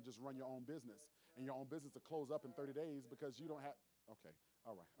now you want to just run your own business. And your own business will close up in 30 days because you don't have, okay,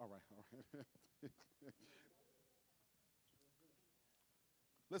 all right.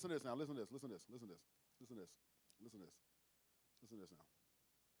 Listen to this now, listen to this now.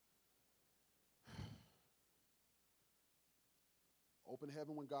 Open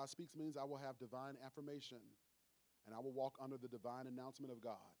heaven when God speaks means I will have divine affirmation, and I will walk under the divine announcement of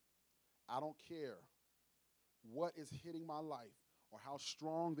God. I don't care what is hitting my life or how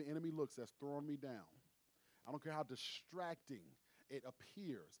strong the enemy looks that's throwing me down. I don't care how distracting it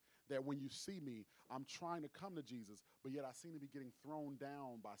appears that when you see me, I'm trying to come to Jesus, but yet I seem to be getting thrown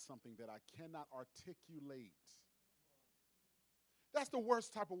down by something that I cannot articulate. That's the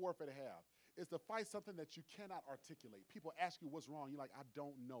worst type of warfare to have, is to fight something that you cannot articulate. People ask you what's wrong. You're like, I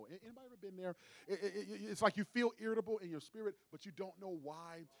don't know. Anybody ever been there? It's like you feel irritable in your spirit, but you don't know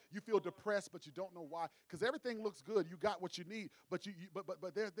why. You feel depressed, but you don't know why. Because everything looks good. You got what you need, but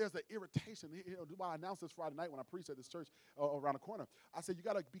there's an irritation. You know, why I announced this Friday night when I preached at this church around the corner. I said, you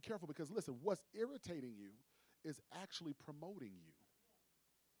got to be careful because, listen, what's irritating you is actually promoting you.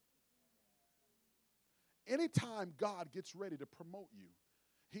 Anytime God gets ready to promote you,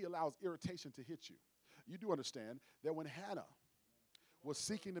 he allows irritation to hit you. You do understand that when Hannah was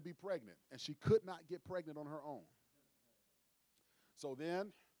seeking to be pregnant and she could not get pregnant on her own. So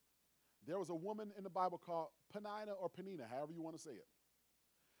then there was a woman in the Bible called Penina, however you want to say it,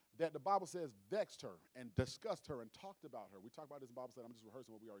 that the Bible says vexed her and discussed her and talked about her. We talked about this in Bible study. I'm just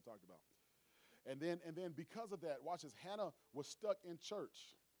rehearsing what we already talked about. And then because of that, watch this, Hannah was stuck in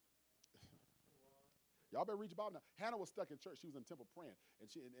church. Y'all better read your Bible now. Hannah was stuck in church. She was in the temple praying. And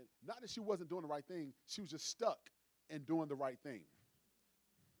not that she wasn't doing the right thing. She was just stuck in doing the right thing.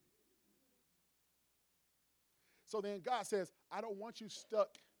 So then God says, I don't want you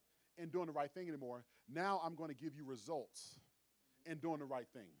stuck in doing the right thing anymore. Now I'm going to give you results in doing the right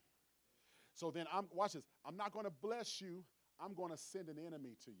thing. So then watch this. I'm not going to bless you. I'm going to send an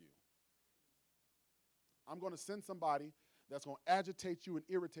enemy to you. I'm going to send somebody that's going to agitate you and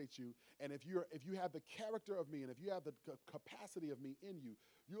irritate you. And if you have the character of me and if you have the capacity of me in you,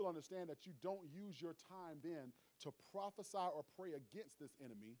 you'll understand that you don't use your time then to prophesy or pray against this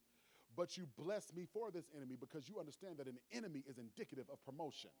enemy, but you bless me for this enemy because you understand that an enemy is indicative of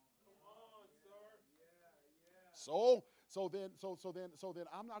promotion. So then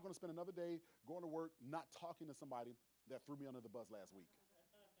I'm not going to spend another day going to work not talking to somebody that threw me under the bus last week.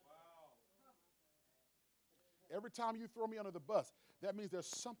 Every time you throw me under the bus, that means there's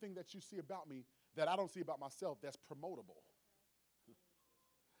something that you see about me that I don't see about myself that's promotable.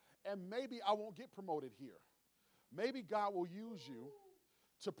 And maybe I won't get promoted here. Maybe God will use you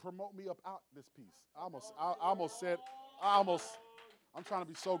to promote me up out this piece. I'm trying to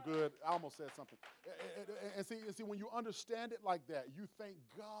be so good. I almost said something. And see, when you understand it like that, you thank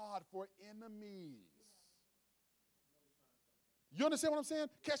God for enemies. You understand what I'm saying?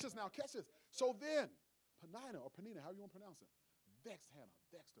 Catch this now. Catch this. So then, Penina, how you want to pronounce it? Vexed Hannah,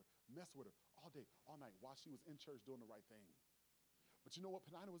 vexed her, messed with her all day, all night while she was in church doing the right thing. But you know what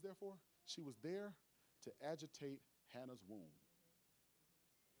Penina was there for? She was there to agitate Hannah's womb.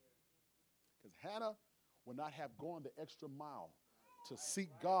 Because Hannah would not have gone the extra mile to seek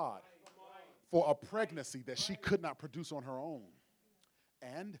God for a pregnancy that she could not produce on her own.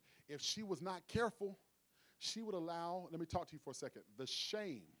 And if she was not careful, she would allow, let me talk to you for a second, the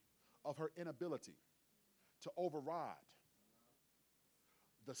shame of her inability to override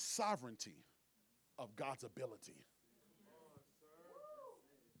the sovereignty of God's ability.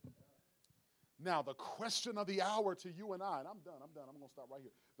 Now, the question of the hour to you and I, and I'm done, I'm going to stop right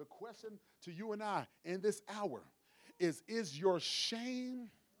here. The question to you and I in this hour is your shame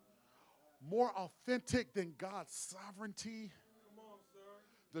more authentic than God's sovereignty?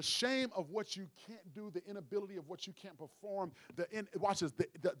 The shame of what you can't do, the inability of what you can't perform, the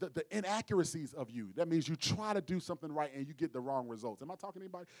inaccuracies of you. That means you try to do something right and you get the wrong results. Am I talking to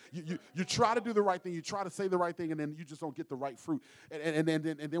anybody? You try to do the right thing, you try to say the right thing, and then you just don't get the right fruit. And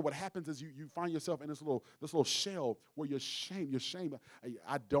then what happens is you find yourself in this little shell where you're ashamed.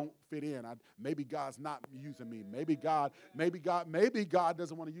 I don't fit in. Maybe God's not using me. Maybe God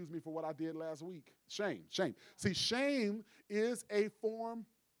doesn't want to use me for what I did last week. Shame. See, shame is a form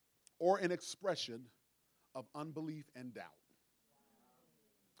or an expression of unbelief and doubt.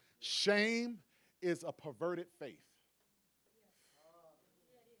 Shame is a perverted faith.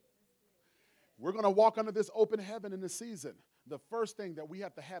 We're going to walk under this open heaven in this season. The first thing that we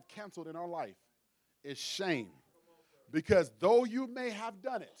have to have canceled in our life is shame. Because though you may have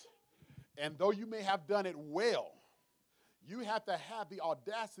done it, and though you may have done it well, you have to have the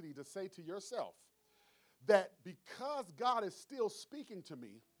audacity to say to yourself that because God is still speaking to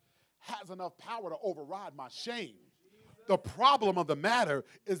me, has enough power to override my shame. The problem of the matter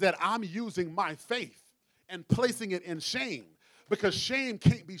is that I'm using my faith and placing it in shame, because shame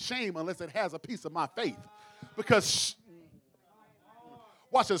can't be shame unless it has a piece of my faith. Because,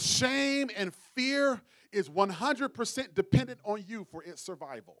 watch this, shame and fear is 100% dependent on you for its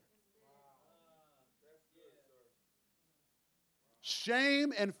survival.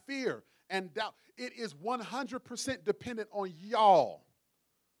 Shame and fear and doubt, it is 100% dependent on y'all,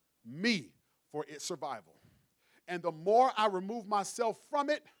 me, for its survival. And the more I remove myself from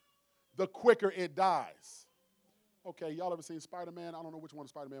it, the quicker it dies. Okay, y'all ever seen Spider-Man? I don't know which one of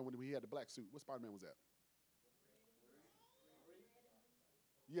Spider-Man when he had the black suit. What Spider-Man was that?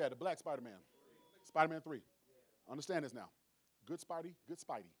 Yeah, the black Spider-Man. Spider-Man 3. Understand this now. Good Spidey, good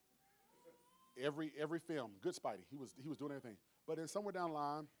Spidey. Every film, good Spidey. He was doing everything. But then somewhere down the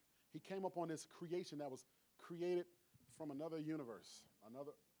line, he came up on this creation that was created from another universe,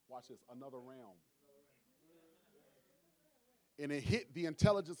 another realm. And it hit the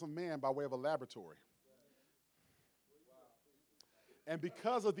intelligence of man by way of a laboratory. And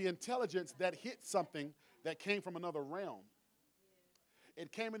because of the intelligence that hit something that came from another realm,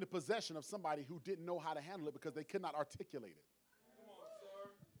 it came into possession of somebody who didn't know how to handle it because they could not articulate it.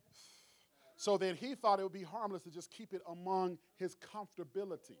 So then he thought it would be harmless to just keep it among his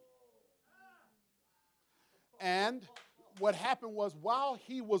comfortability. And what happened was, while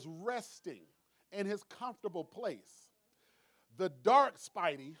he was resting in his comfortable place, the dark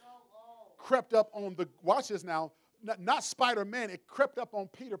Spidey crept up on watch this now, not Spider-Man, it crept up on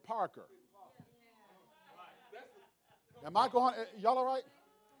Peter Parker. Am I going, y'all all right?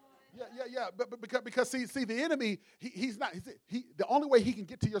 Yeah. But because see, the enemy, the only way he can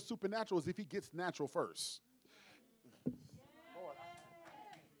get to your supernatural is if he gets natural first.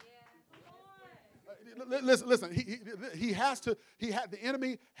 Listen. The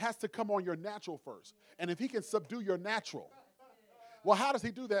enemy has to come on your natural first. And if he can subdue your natural, well, how does he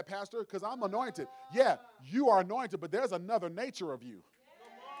do that, Pastor? Because I'm anointed. Yeah, you are anointed, but there's another nature of you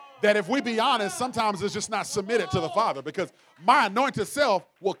that, if we be honest, sometimes it's just not submitted to the Father, because my anointed self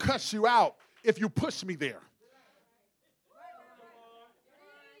will cuss you out if you push me there.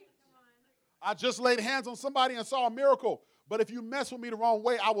 I just laid hands on somebody and saw a miracle, but if you mess with me the wrong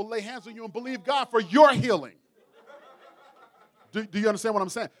way, I will lay hands on you and believe God for your healing. Do you understand what I'm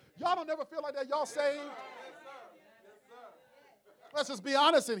saying? Y'all don't ever feel like that? Y'all saved? Let's just be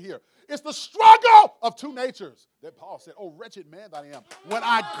honest in here. It's the struggle of two natures that Paul said, oh, wretched man that I am. When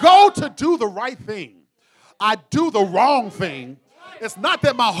I go to do the right thing, I do the wrong thing. It's not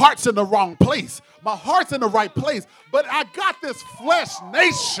that my heart's in the wrong place. My heart's in the right place, but I got this flesh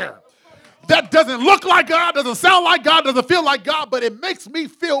nature that doesn't look like God, doesn't sound like God, doesn't feel like God, but it makes me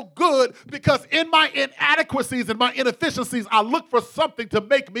feel good because in my inadequacies and my inefficiencies, I look for something to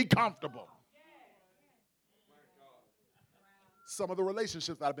make me comfortable. Some of the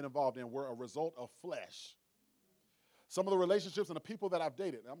relationships that I've been involved in were a result of flesh. Some of the relationships and the people that I've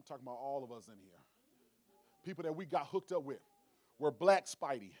dated, and I'm talking about all of us in here, people that we got hooked up with, were black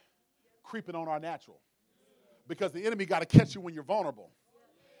Spidey creeping on our natural. Because the enemy got to catch you when you're vulnerable.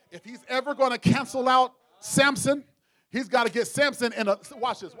 If he's ever going to cancel out Samson, he's got to get Samson in a,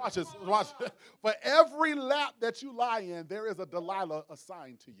 watch this. For every lap that you lie in, there is a Delilah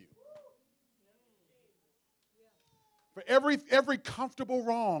assigned to you. For every comfortable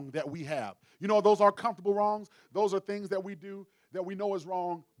wrong that we have. You know, those are comfortable wrongs. Those are things that we do that we know is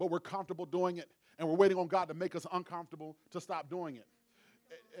wrong, but we're comfortable doing it, and we're waiting on God to make us uncomfortable to stop doing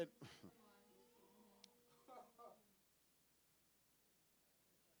it.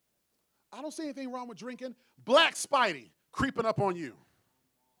 I don't see anything wrong with drinking. Black Spidey creeping up on you.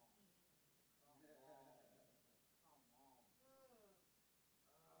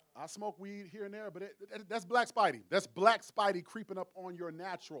 I smoke weed here and there, but that's black Spidey. That's black Spidey creeping up on your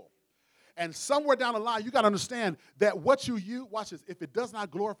natural. And somewhere down the line, you got to understand that what you use, watch this, if it does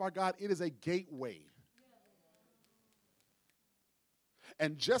not glorify God, it is a gateway.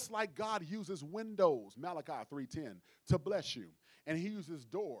 And just like God uses windows, Malachi 3:10, to bless you, and he uses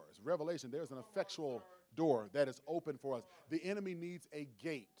doors, Revelation, there's an effectual door that is open for us. The enemy needs a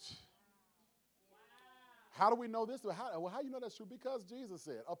gate. How do we know this? How do you know that's true? Because Jesus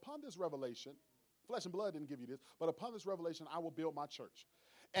said, upon this revelation, flesh and blood didn't give you this, but upon this revelation, I will build my church.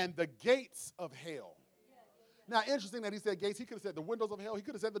 And the gates of hell. Now, interesting that he said gates. He could have said the windows of hell. He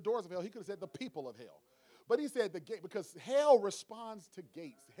could have said the doors of hell. He could have said the people of hell. But he said the gate, because hell responds to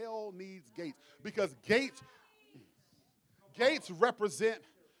gates. Hell needs gates. Because gates represent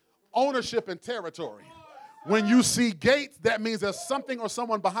ownership and territory. When you see gates, that means there's something or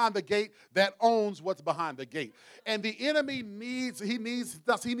someone behind the gate that owns what's behind the gate. And the enemy needs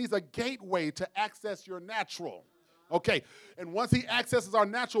a gateway to access your natural. Okay, and once he accesses our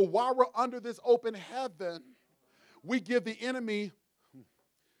natural, while we're under this open heaven, we give the enemy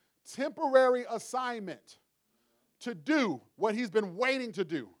temporary assignment to do what he's been waiting to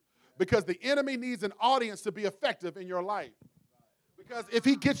do. Because the enemy needs an audience to be effective in your life. Because if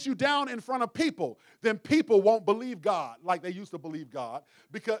he gets you down in front of people, then people won't believe God like they used to believe God.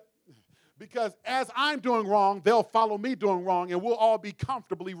 Because as I'm doing wrong, they'll follow me doing wrong, and we'll all be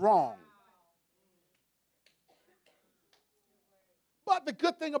comfortably wrong. But the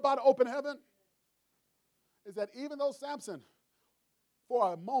good thing about open heaven is that even though Samson,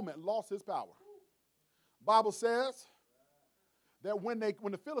 for a moment, lost his power, Bible says that when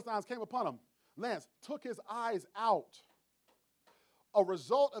the Philistines came upon him, Lance took his eyes out. A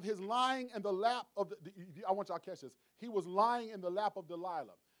result of his lying in the lap of I want y'all to catch this. He was lying in the lap of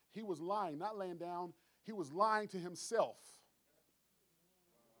Delilah. He was lying, not laying down. He was lying to himself.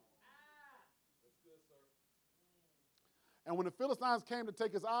 And when the Philistines came to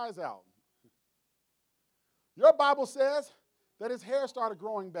take his eyes out, your Bible says that his hair started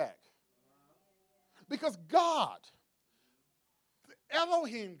growing back. Because God,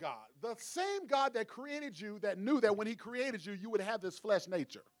 Elohim God, the same God that created you, that knew that when he created you, you would have this flesh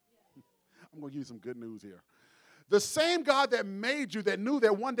nature. I'm going to give you some good news here. The same God that made you, that knew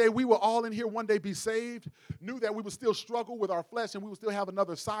that one day we will all in here one day be saved, knew that we would still struggle with our flesh and we would still have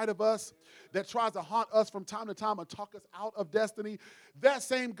another side of us that tries to haunt us from time to time and talk us out of destiny. That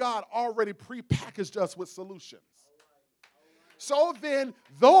same God already prepackaged us with solutions. So then,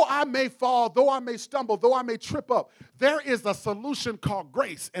 though I may fall, though I may stumble, though I may trip up, there is a solution called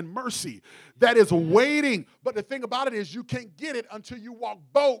grace and mercy that is waiting. But the thing about it is you can't get it until you walk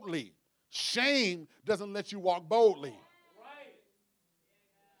boldly. Shame doesn't let you walk boldly.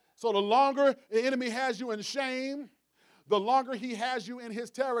 So the longer the enemy has you in shame, the longer he has you in his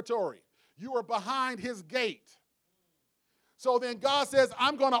territory. You are behind his gate. So then God says,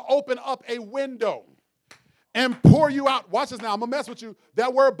 I'm going to open up a window and pour you out. Watch this now. I'm going to mess with you.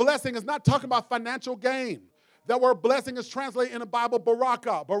 That word blessing is not talking about financial gain. That word blessing is translated in the Bible,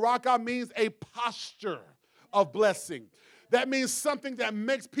 baraka. Baraka means a posture of blessing. That means something that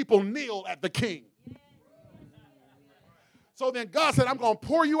makes people kneel at the king. So then God said, I'm going to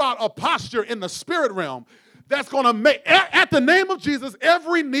pour you out a posture in the spirit realm that's going to make, at the name of Jesus,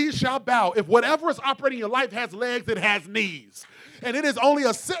 every knee shall bow. If whatever is operating in your life has legs, it has knees. And it is only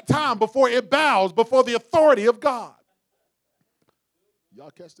a set time before it bows before the authority of God. Y'all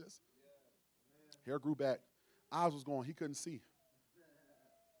catch this? Hair grew back. Eyes was going. He couldn't see.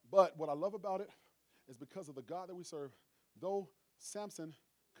 But what I love about it is because of the God that we serve, though Samson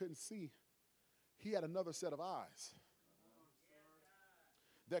couldn't see, he had another set of eyes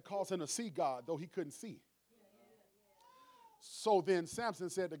that caused him to see God, though he couldn't see. So then Samson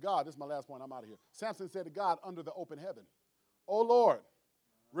said to God, this is my last point, I'm out of here. Samson said to God under the open heaven, oh Lord,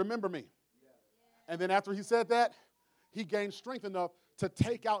 remember me. And then after he said that, he gained strength enough to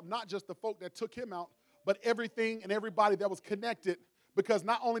take out not just the folk that took him out, but everything and everybody that was connected, because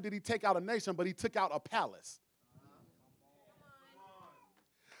not only did he take out a nation, but he took out a palace.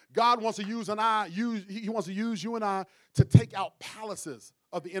 God wants to use he wants to use you and I to take out palaces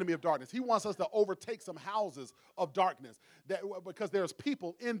of the enemy of darkness. He wants us to overtake some houses of darkness because there's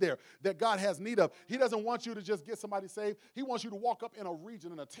people in there that God has need of. He doesn't want you to just get somebody saved. He wants you to walk up in a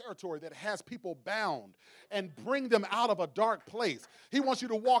region, in a territory that has people bound and bring them out of a dark place. He wants you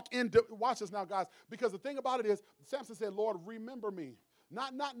to walk into, watch this now, guys, because the thing about it is, Samson said, Lord, remember me.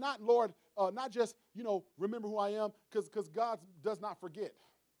 Not Lord, not just, remember who I am, because God does not forget.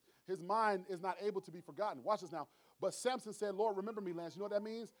 His mind is not able to be forgotten. Watch this now. But Samson said, Lord, remember me, Lance. You know what that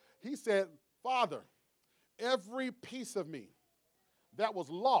means? He said, Father, every piece of me that was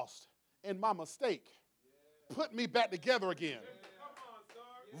lost in my mistake, put me back together again.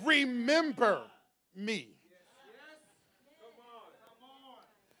 Remember me.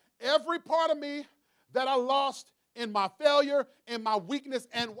 Every part of me that I lost in my failure, in my weakness,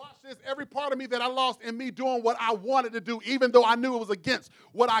 and watch this, every part of me that I lost in me doing what I wanted to do, even though I knew it was against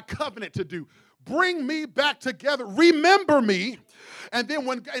what I covenanted to do. Bring me back together. Remember me. And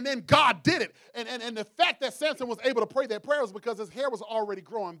then God did it. And the fact that Samson was able to pray that prayer was because his hair was already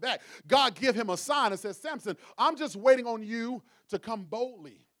growing back. God gave him a sign and said, Samson, I'm just waiting on you to come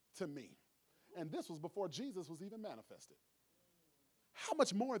boldly to me. And this was before Jesus was even manifested. How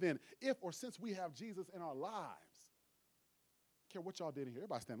much more then, if or since we have Jesus in our lives? I don't care what y'all did in here.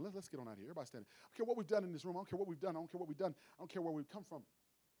 Everybody standing. Let's get on out here. Everybody standing. I don't care what we've done in this room. I don't care what we've done. I don't care what we've done. I don't care where we've come from.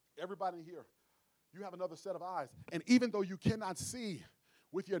 Everybody in here, you have another set of eyes. And even though you cannot see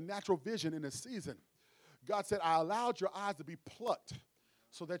with your natural vision in this season, God said, I allowed your eyes to be plucked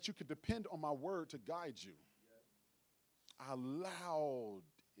so that you could depend on my word to guide you. I allowed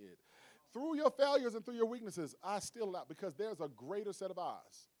it. Through your failures and through your weaknesses, I still allow, because there's a greater set of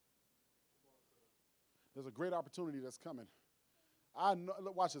eyes. There's a great opportunity that's coming.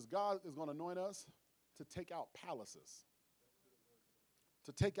 Watch this. God is going to anoint us to take out palaces,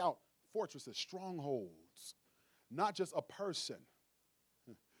 to take out fortresses, strongholds, not just a person,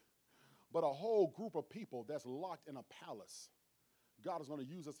 but a whole group of people that's locked in a palace. God is going to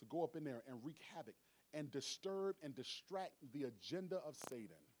use us to go up in there and wreak havoc and disturb and distract the agenda of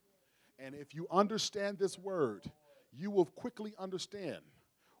Satan. And if you understand this word, you will quickly understand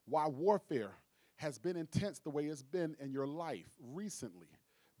why warfare has been intense the way it's been in your life recently.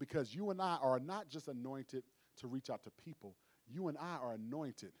 Because you and I are not just anointed to reach out to people. You and I are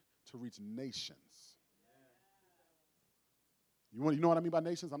anointed to reach nations. You know what I mean by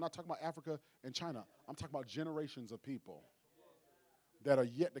nations? I'm not talking about Africa and China. I'm talking about generations of people that are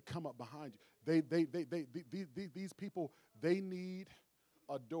yet to come up behind you. These people, they need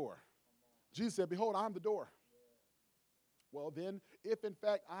a door. Jesus said, behold, I'm the door. Well, then, if in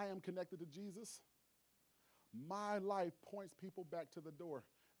fact I am connected to Jesus, my life points people back to the door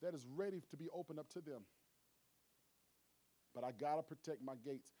that is ready to be opened up to them. But I got to protect my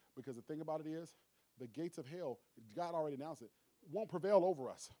gates, because the thing about it is, the gates of hell, God already announced it, won't prevail over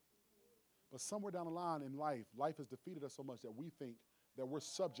us. But somewhere down the line in life has defeated us so much that we think that we're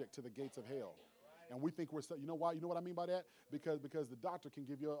subject to the gates of hell. And we think you know why? You know what I mean by that? Because the doctor can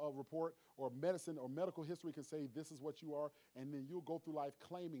give you a report, or medicine or medical history can say this is what you are, and then you'll go through life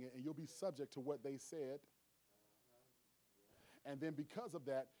claiming it, and you'll be subject to what they said. And then because of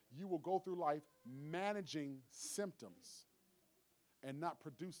that, you will go through life managing symptoms and not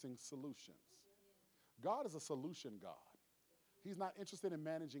producing solutions. God is a solution God. He's not interested in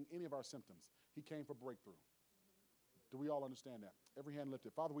managing any of our symptoms. He came for breakthrough. Do we all understand that? Every hand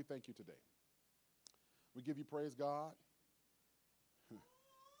lifted. Father, we thank you today. We give you praise, God,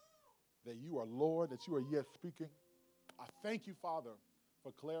 that you are Lord, that you are yet speaking. I thank you, Father,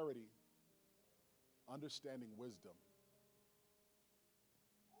 for clarity, understanding, wisdom.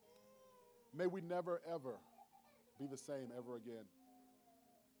 May we never, ever be the same ever again.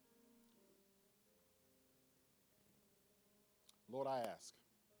 Lord, I ask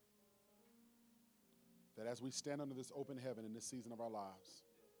that as we stand under this open heaven in this season of our lives,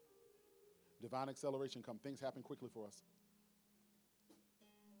 divine acceleration come. Things happen quickly for us.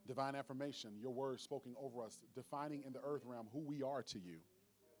 Divine affirmation, your word spoken over us, defining in the earth realm who we are to you.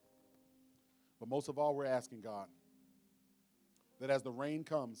 But most of all, we're asking, God, that as the rain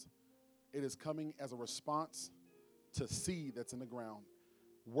comes, it is coming as a response to seed that's in the ground.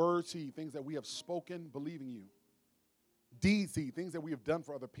 Word seed, things that we have spoken, believing you. Deed seed, things that we have done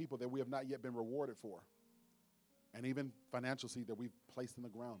for other people that we have not yet been rewarded for. And even financial seed that we've placed in the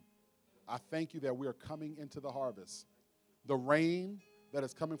ground. I thank you that we are coming into the harvest. The rain that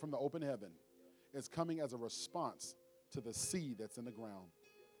is coming from the open heaven is coming as a response to the seed that's in the ground.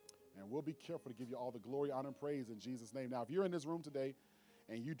 And we'll be careful to give you all the glory, honor, and praise in Jesus' name. Now, if you're in this room today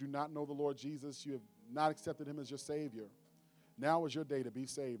and you do not know the Lord Jesus, you have not accepted him as your Savior, now is your day to be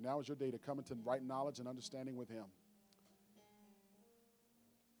saved. Now is your day to come into right knowledge and understanding with him.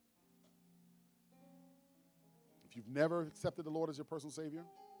 If you've never accepted the Lord as your personal Savior,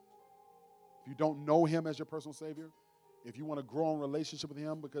 if you don't know him as your personal Savior, if you want to grow in relationship with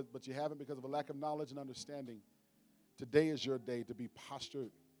him but you haven't because of a lack of knowledge and understanding, today is your day to be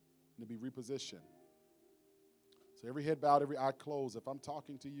postured and to be repositioned. So every head bowed, every eye closed. If I'm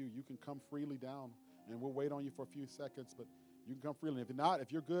talking to you, you can come freely down, and we'll wait on you for a few seconds, but you can come freely. If you're not,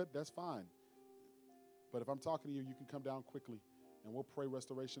 if you're good, that's fine. But if I'm talking to you, you can come down quickly, and we'll pray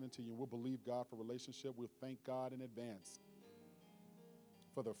restoration into you. We'll believe God for relationship. We'll thank God in advance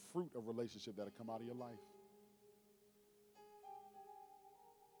for the fruit of relationship that will come out of your life.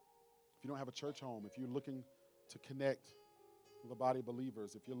 If you don't have a church home, if you're looking to connect with a body of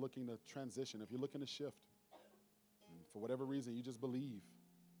believers, if you're looking to transition, if you're looking to shift, and for whatever reason you just believe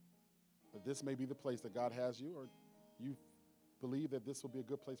that this may be the place that God has you, or you believe that this will be a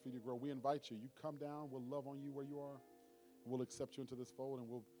good place for you to grow, we invite you. You come down, we'll love on you where you are, and we'll accept you into this fold, and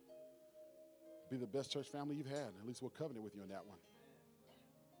we'll be the best church family you've had. At least we'll covenant with you on that one.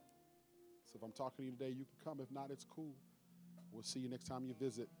 So if I'm talking to you today, you can come. If not, it's cool. We'll see you next time you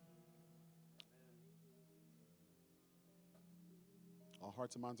visit. All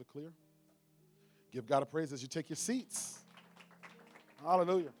hearts and minds are clear. Give God a praise as you take your seats.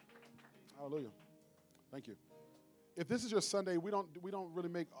 Hallelujah. Hallelujah. Thank you. If this is your Sunday, we don't really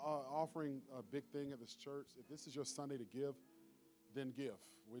make offering a big thing at this church. If this is your Sunday to give, then give.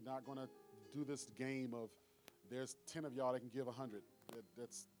 We're not going to do this game of there's 10 of y'all that can give 100.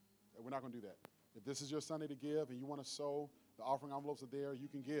 We're not going to do that. If this is your Sunday to give and you want to sow, the offering envelopes are there. You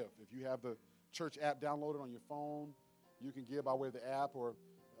can give. If you have the church app downloaded on your phone, you can give by way of the app, or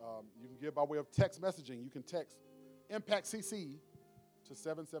you can give by way of text messaging. You can text Impact CC to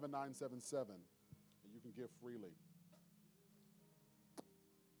 77977, and you can give freely.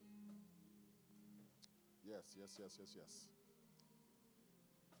 Yes.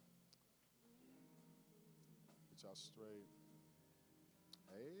 Get y'all straight.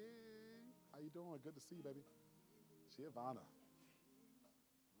 Hey, how you doing? Good to see you, baby. Giovanna.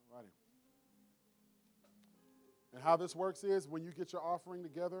 All righty. And how this works is when you get your offering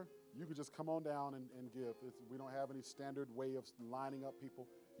together, you can just come on down and give. We don't have any standard way of lining up people.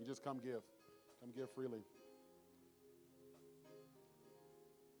 You just come give. Come give freely.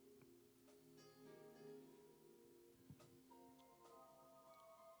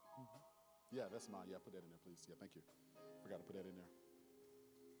 Yeah, that's mine. Yeah, put that in there, please. Yeah, thank you. Forgot to put that in there.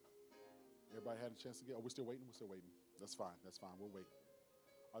 Everybody had a chance to get? Oh, we're still waiting? We're still waiting. That's fine. That's fine. We'll wait.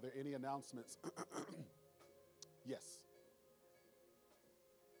 Are there any announcements? Yes.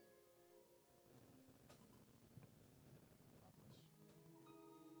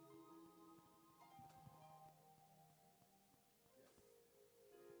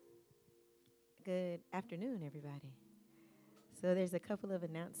 Good afternoon, everybody. So there's a couple of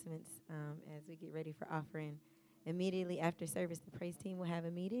announcements as we get ready for offering. Immediately after service, the praise team will have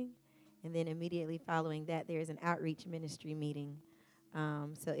a meeting. And then immediately following that, there is an outreach ministry meeting.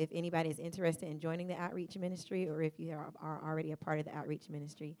 So if anybody is interested in joining the outreach ministry, or if you are already a part of the outreach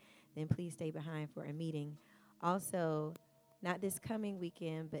ministry, then please stay behind for a meeting. Also, not this coming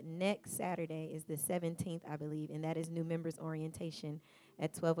weekend, but next Saturday is the 17th, I believe, and that is new members orientation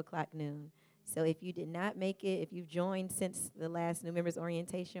at 12 o'clock noon. So if you did not make it, if you've joined since the last new members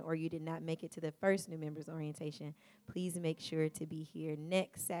orientation, or you did not make it to the first new members orientation, please make sure to be here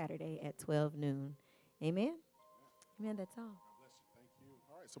next Saturday at 12 noon. Amen? Amen, that's all. God bless you. Thank you.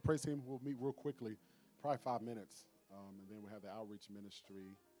 All right, so praise team, we'll meet real quickly, probably 5 minutes, and then we'll have the outreach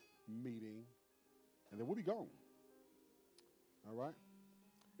ministry meeting, and then we'll be gone. All right?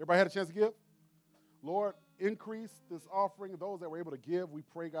 Everybody had a chance to give? Lord, increase this offering. Those that were able to give, we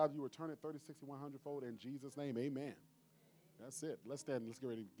pray, God, you return it 30, 60, 100-fold in Jesus' name. Amen. That's it. Let's stand and let's get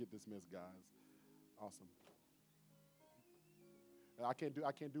ready to get dismissed, guys. Awesome. I can't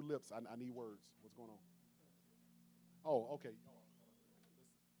do lips. I need words. What's going on? Oh, okay.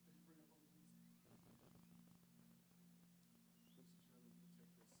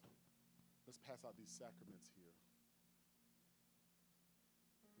 Let's pass out these sacraments here.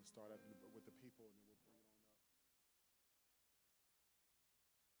 We'll start with the people, and then we'll